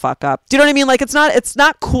 grow the fuck up. Do you know what I mean? Like, it's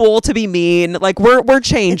not cool to be mean. Like, we're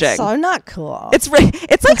changing. It's so not cool. It's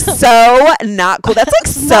like so not cool. That's like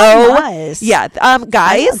so nice. Yeah,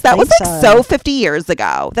 guys, that was like so 50 years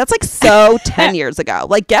ago. That's like so 10 years ago.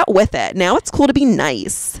 Like, get with it. Now it's cool to be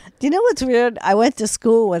nice. Do you know what's weird? I went to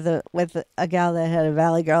school with a gal that had a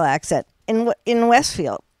Valley Girl accent in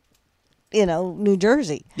Westfield, you know, New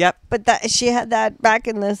Jersey. Yep. But she had that back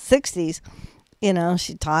in the 60s. You know,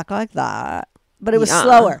 she'd talk like that. But it was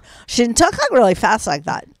slower. She didn't talk like really fast like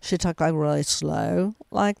that. She talked like really slow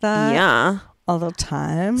like that. Yeah. All the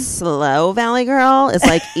time. Slow Valley Girl is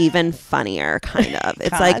like even funnier, kind of.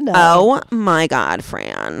 It's like, oh my God,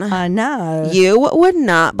 Fran. I know. You would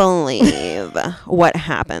not believe what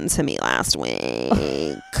happened to me last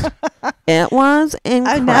week. It was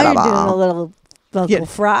incredible. Now you're doing a little local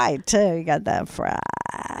fried too. You got that fried.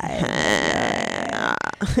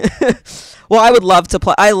 Well, I would love to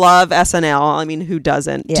play. I love SNL. I mean, who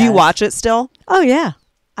doesn't? Yes. Do you watch it still? Oh, yeah.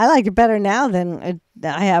 I like it better now than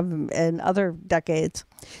I have in other decades.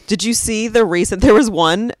 Did you see there was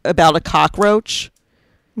one about a cockroach?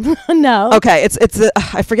 No. Okay.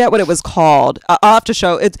 I forget what it was called. I'll have to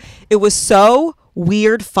show it. It was so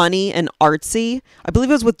weird, funny, and artsy. I believe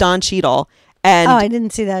it was with Don Cheadle. And I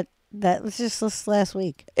didn't see that. That was just this last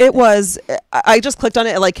week. It was, I just clicked on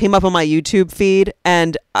it. It like came up on my YouTube feed.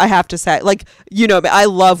 And I have to say, like, you know, I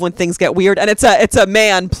love when things get weird. And it's a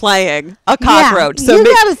man playing a cockroach. Yeah, so you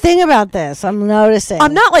got to think about this. I'm noticing.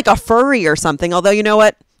 I'm not like a furry or something. Although, you know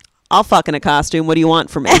what? I'll fuck in a costume. What do you want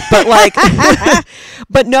from me? But like,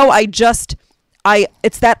 but no,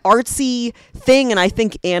 it's that artsy thing. And I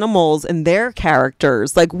think animals and their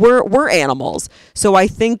characters, like we're animals. So I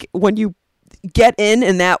think when you get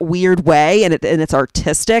in that weird way and it's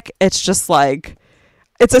artistic, it's just like,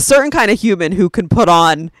 it's a certain kind of human who can put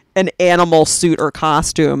on an animal suit or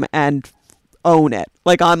costume and own it.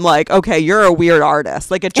 Like, I'm like, okay, you're a weird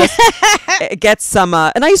artist. Like, it just it gets some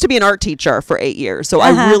and I used to be an art teacher for 8 years, so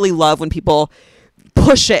I really love when people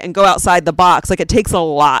push it and go outside the box. Like, it takes a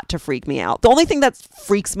lot to freak me out. The only thing that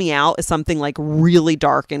freaks me out is something like really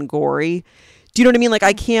dark and gory. Do you know what I mean? Like,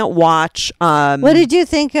 I can't watch what did you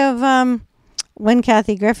think of when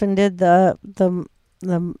Kathy Griffin did the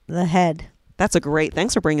head? That's a great,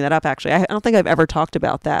 thanks for bringing that up, actually. I don't think I've ever talked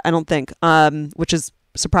about that. I don't think, which is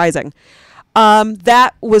surprising.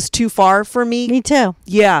 That was too far for me. Me too.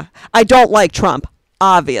 Yeah. I don't like Trump,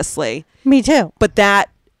 obviously. Me too. But that,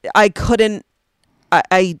 I couldn't,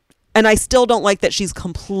 and I still don't like that she's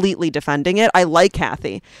completely defending it. I like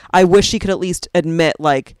Kathy. I wish she could at least admit,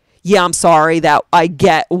 like, yeah, I'm sorry, that I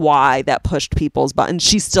get why that pushed people's buttons.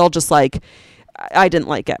 She's still just like, I didn't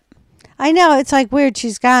like it. I know, it's like weird.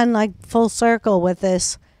 She's gone like full circle with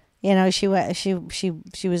this. You know, she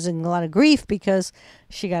was in a lot of grief because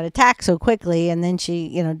she got attacked so quickly, and then she,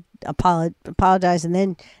 you know, apologized, and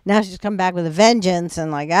then now she's come back with a vengeance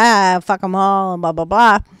and like, fuck them all and blah blah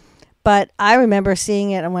blah. But I remember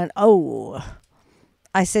seeing it and went, oh,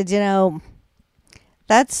 I said,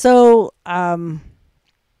 that's so, I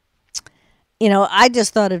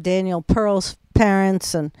just thought of Daniel Pearl's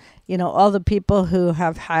parents and, all the people who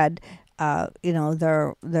have had,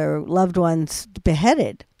 their loved ones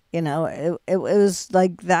beheaded. It was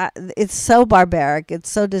like that. It's so barbaric. It's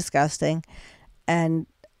so disgusting. And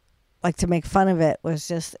like to make fun of it was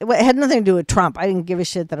just, it had nothing to do with Trump. I didn't give a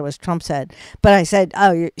shit that it was Trump said. But I said,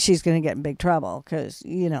 oh, she's going to get in big trouble because,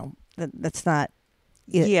 that's not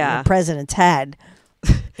the president's head.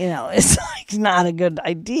 It's like not a good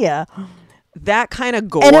idea. That kind of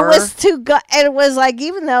gore. And it was and it was like,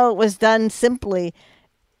 even though it was done simply,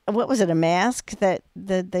 what was it, a mask that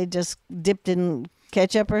they just dipped in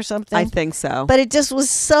ketchup or something? I think so. But it just was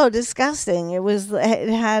so disgusting. It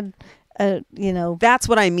had, That's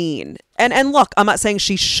what I mean. And look, I'm not saying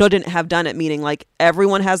she shouldn't have done it, meaning like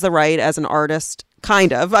everyone has the right as an artist,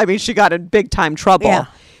 kind of. I mean, she got in big time trouble. Yeah.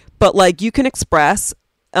 But like you can express,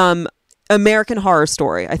 American Horror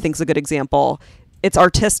Story, I think is a good example. It's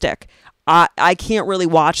artistic. I can't really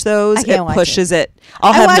watch those. It pushes it.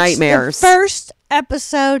 I'll have nightmares. The first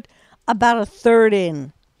episode about a third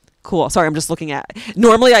in. Cool. Sorry, I'm just looking at.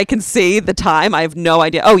 Normally I can see the time. I have no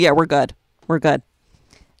idea. Oh yeah, we're good. We're good.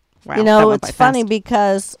 Wow, it's funny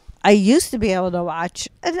because I used to be able to watch,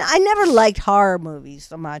 and I never liked horror movies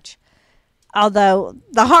so much. Although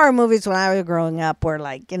the horror movies when I was growing up were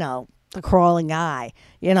like, The Crawling Eye,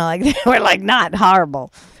 like they were like not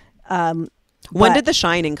horrible. When did The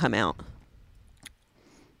Shining come out?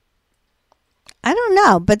 I don't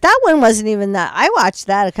know, but that one wasn't even that. I watched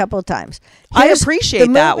that a couple of times. I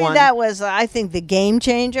appreciate that one. That was, I think, the game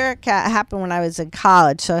changer happened when I was in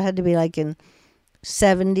college, so it had to be like in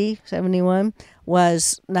 70, 71,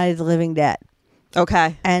 was Night of the Living Dead.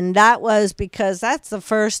 Okay. And that was because that's the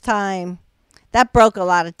first time that broke a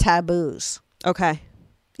lot of taboos. Okay.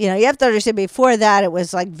 You have to understand, before that, it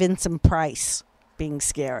was like Vincent Price being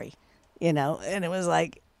scary, and it was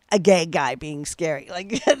like a gay guy being scary.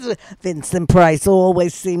 Like Vincent Price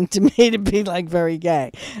always seemed to me to be like very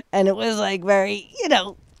gay. And it was like very,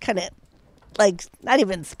 kind of like not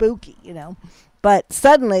even spooky, But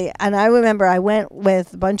suddenly, and I remember I went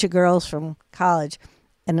with a bunch of girls from college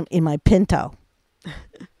and in my Pinto.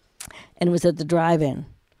 And it was at the drive-in.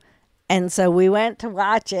 And so we went to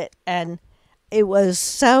watch it, and it was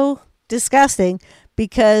so disgusting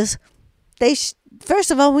because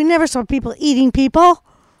first of all, we never saw people eating people.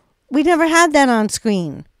 We never had that on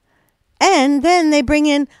screen. And then they bring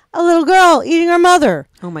in a little girl eating her mother.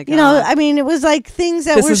 Oh, my God. It was like things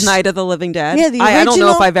that This is Night of the Living Dead? Yeah, the original, I don't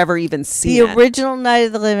know if I've ever even seen the original Night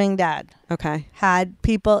of the Living Dead. Okay. Had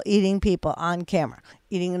people eating people on camera,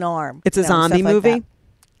 eating an arm. It's a zombie movie? Like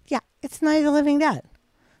yeah, it's Night of the Living Dead.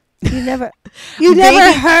 You never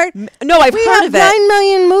heard? No, I've heard of it. 9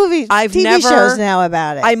 million movies, TV shows now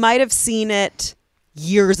about it. I might have seen it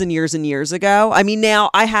years and years and years ago. I mean, now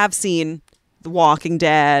I have seen The Walking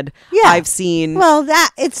Dead. Yeah. I've seen... Well,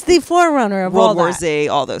 it's the forerunner of World War Z,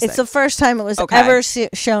 all those things. It's the first time it was ever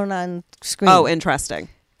shown on screen. Oh, interesting.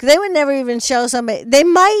 They would never even show somebody. They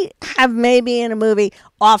might have maybe in a movie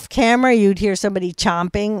off camera, you'd hear somebody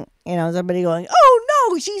chomping, somebody going, oh,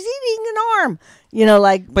 no, she's eating an arm.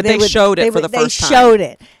 But they showed it for the first time. They showed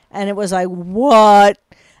it. And it was like, what?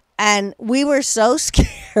 And we were so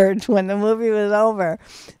scared when the movie was over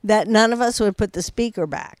that none of us would put the speaker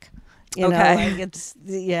back. You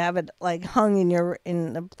have it like hung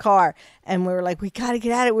in the car, and we were like, we got to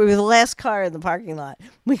get at it. We were the last car in the parking lot.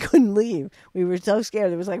 We couldn't leave. We were so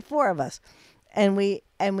scared. There was like 4 of us, and we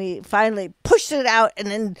finally pushed it out, and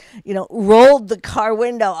then rolled the car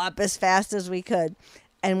window up as fast as we could,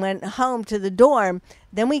 and went home to the dorm.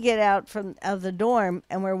 Then we get out of the dorm,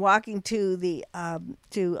 and we're walking to the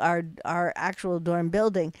to our actual dorm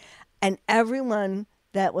building, and everyone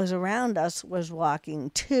that was around us was walking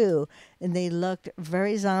too, and they looked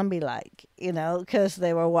very zombie-like, because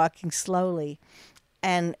they were walking slowly.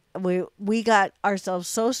 And we got ourselves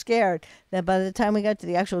so scared that by the time we got to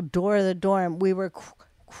the actual door of the dorm, we were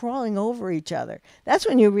crawling over each other. That's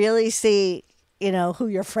when you really see, who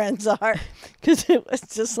your friends are, because it was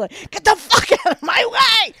just like, get the fuck out of my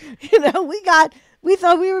way! We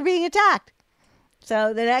thought we were being attacked.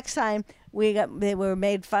 So the next time they were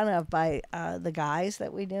made fun of by the guys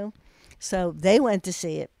that we knew. So they went to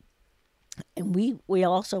see it, and we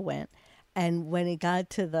also went. And when it got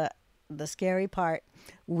to the scary part,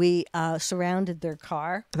 we surrounded their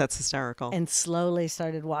car. That's hysterical. And slowly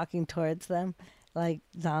started walking towards them like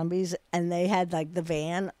zombies. And they had like the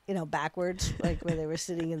van, backwards, like where they were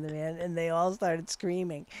sitting in the van, and they all started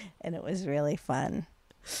screaming, and it was really fun.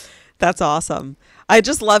 That's awesome. I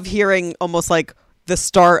just love hearing almost like the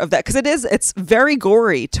start of that, because it's very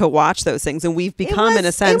gory to watch those things, and we've become in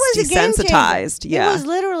a sense desensitized. Yeah, it was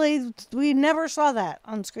literally, we never saw that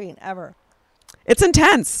on screen ever. It's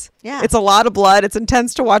intense. Yeah, it's a lot of blood. It's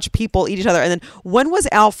intense to watch people eat each other. And then when was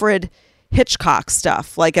Alfred Hitchcock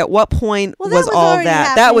stuff? Like, at what point was all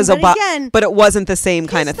that? That was but it wasn't the same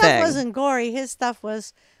kind of thing. His stuff wasn't gory. His stuff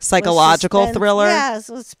was psychological thriller. Yeah, it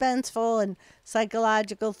was suspenseful and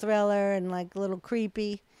psychological thriller and like a little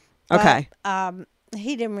creepy. Okay. But,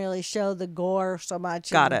 he didn't really show the gore so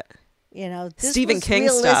much. Got it. You know, this Stephen was King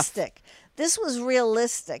realistic. stuff. This was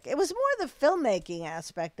realistic. It was more the filmmaking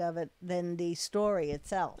aspect of it than the story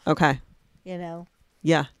itself. Okay. You know.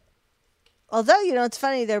 Yeah. Although, you know, it's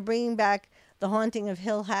funny, they're bringing back The Haunting of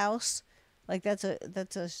Hill House. Like, that's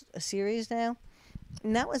a series now.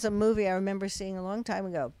 And that was a movie I remember seeing a long time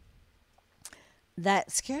ago that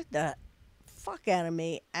scared the fuck out of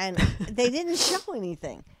me. And they didn't show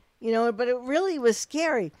anything, you know, but it really was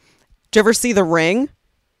scary. Did you ever see The Ring?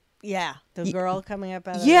 Yeah, the girl coming up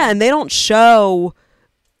out of and they don't show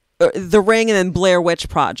The Ring and then Blair Witch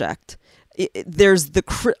Project. There's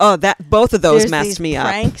both of those messed me up.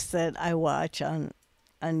 There's pranks that I watch on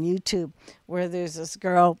YouTube where there's this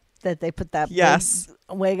girl that they put that big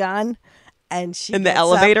wig on, and she in the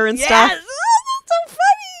elevator and stuff. Oh, that's so funny.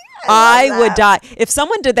 I would die if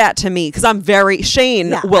someone did that to me, because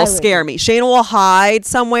Shane will scare me. Shane will hide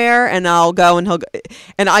somewhere and I'll go and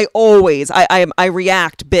I always I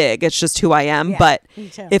react big. It's just who I am. Yeah, but me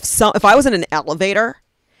too. if I was in an elevator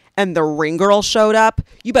and the Ring girl showed up,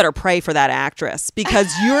 you better pray for that actress,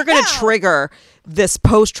 because you're going to trigger this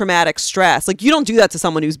post-traumatic stress. Like, you don't do that to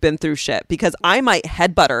someone who's been through shit, because I might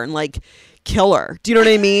headbutt her and like kill her. Do you know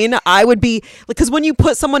what I mean? I would be like, because when you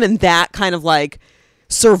put someone in that kind of like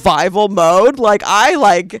survival mode, like I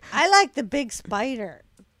like the big spider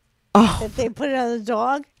that they put it on the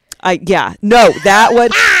dog. That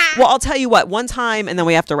would. Well, I'll tell you what, one time, and then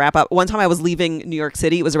we have to wrap up. One time I was leaving New York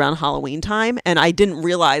City. It was around Halloween time, and I didn't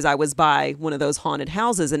realize I was by one of those haunted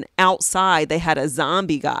houses, and outside they had a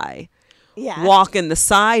zombie guy walking the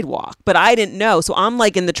sidewalk, but I didn't know. So I'm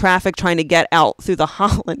like in the traffic trying to get out through the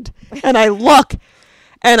Holland, and I look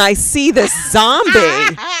and I see this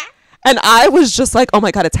zombie. And I was just like, oh my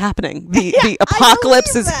God, it's happening. The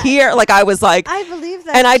apocalypse is here. Like, I was like, I believe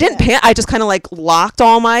that. And I didn't I just kind of like locked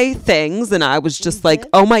all my things, and I was just like,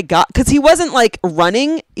 oh my God. Because he wasn't like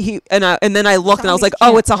running. And then I looked and I was like,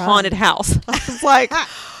 oh, it's a haunted house. I was like,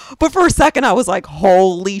 but for a second I was like,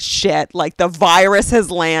 holy shit. Like, the virus has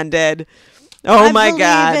landed. Oh my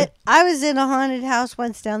God. I was in a haunted house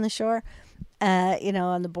once down the shore,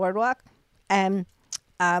 on the boardwalk. And,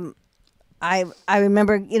 I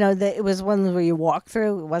remember, that it was one where you walk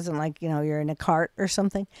through. It wasn't like, you're in a cart or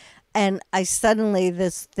something. And suddenly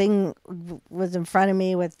this thing was in front of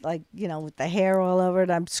me with like, with the hair all over it.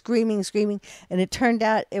 I'm screaming. And it turned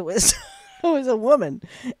out it was it was a woman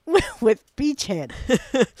with beach head,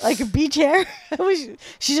 like a beach hair.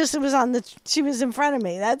 She was in front of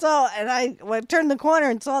me. That's all. And I turned the corner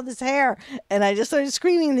and saw this hair, and I just started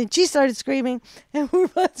screaming. And then she started screaming, and we were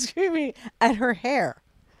both screaming at her hair.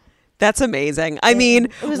 That's amazing. I mean,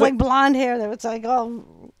 it was like blonde hair that was like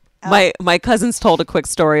my cousins told a quick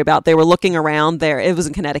story about they were looking around there. It was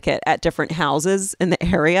in Connecticut at different houses in the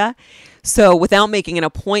area. So without making an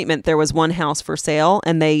appointment, there was one house for sale,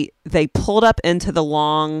 and they pulled up into the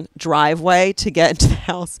long driveway to get into the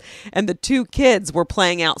house, and the two kids were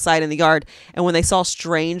playing outside in the yard. And when they saw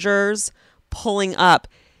strangers pulling up,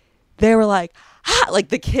 they were like, like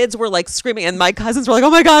the kids were like screaming, and my cousins were like,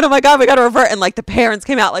 oh my God, we got to revert. And like the parents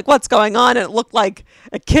came out like, what's going on? And it looked like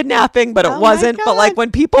a kidnapping, but it wasn't. But like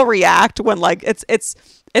when people react, when like it's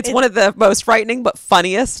one of the most frightening but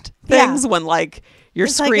funniest things when like you're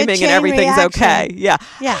screaming like and everything's reaction. Okay. Yeah.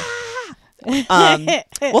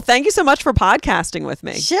 Well, thank you so much for podcasting with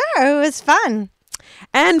me. Sure. It was fun.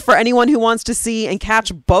 And for anyone who wants to see and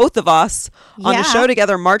catch both of us on the show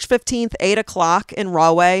together, March 15th, 8:00 in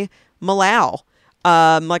Rahway, Malau.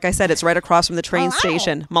 Like I said, it's right across from the train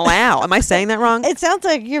station. Malau. Am I saying that wrong? It sounds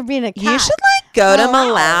like you're being a cat. You should like go to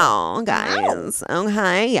Malau, guys.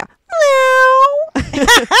 Okay. Yeah.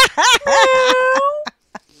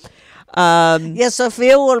 Malau. Yeah,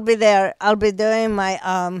 Sophia will be there. I'll be doing my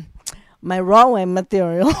my Rahway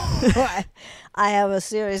material. I have a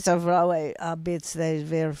series of Rahway bits that is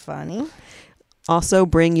very funny. Also,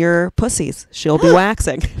 bring your pussies. She'll be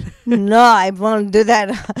waxing. No, I won't do that.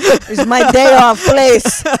 It's my day off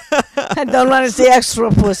place. I don't want to see extra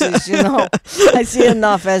pussies, I see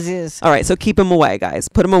enough as is. All right, so keep them away, guys.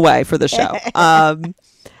 Put them away for the show.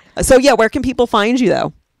 So, yeah, where can people find you,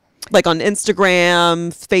 though? Like on Instagram,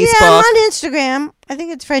 Facebook? Yeah, I'm on Instagram. I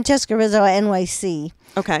think it's Francesca Rizzo NYC.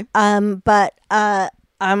 Okay. But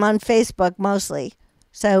I'm on Facebook mostly.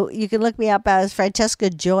 So you can look me up as Francesca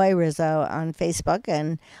Joy Rizzo on Facebook,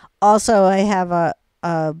 and also I have a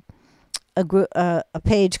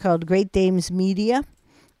page called Great Dames Media,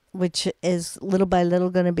 which is little by little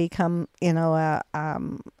going to become, a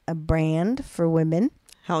brand for women.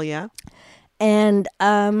 Hell yeah. And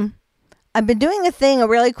I've been doing a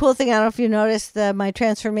really cool thing. I don't know if you noticed my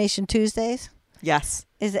Transformation Tuesdays. Yes.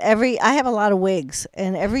 I have a lot of wigs,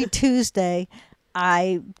 and every Tuesday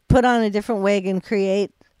I put on a different wig and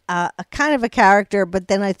create a kind of a character, but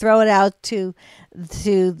then I throw it out to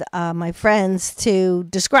my friends to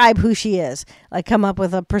describe who she is, like come up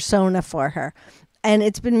with a persona for her. And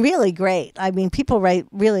it's been really great. I mean, people write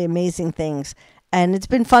really amazing things, and it's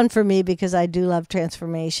been fun for me because I do love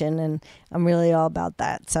transformation, and I'm really all about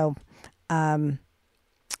that. So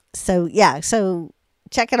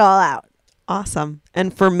check it all out. Awesome.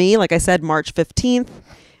 And for me, like I said, March 15th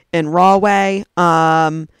in Rahway,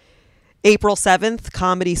 April 7th,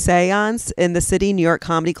 Comedy Seance in the City, New York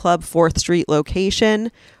Comedy Club, 4th Street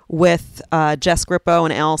location with Jess Grippo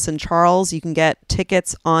and Allison Charles. You can get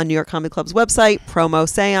tickets on New York Comedy Club's website, promo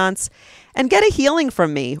seance, and get a healing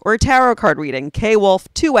from me or a tarot card reading, kwolf,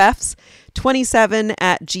 2 Fs,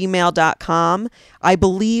 27@gmail.com. I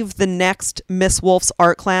believe the next Miss Wolf's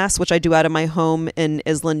art class, which I do out of my home in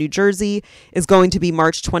Island, New Jersey, is going to be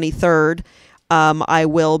March 23rd. I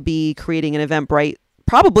will be creating an Eventbrite.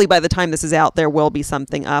 Probably by the time this is out, there will be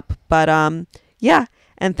something up. But yeah.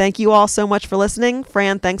 And thank you all so much for listening.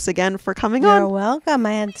 Fran, thanks again for coming on. You're welcome.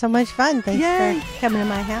 I had so much fun. Thanks Yay. for coming to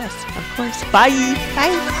my house. Of course. Bye.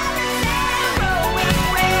 Bye.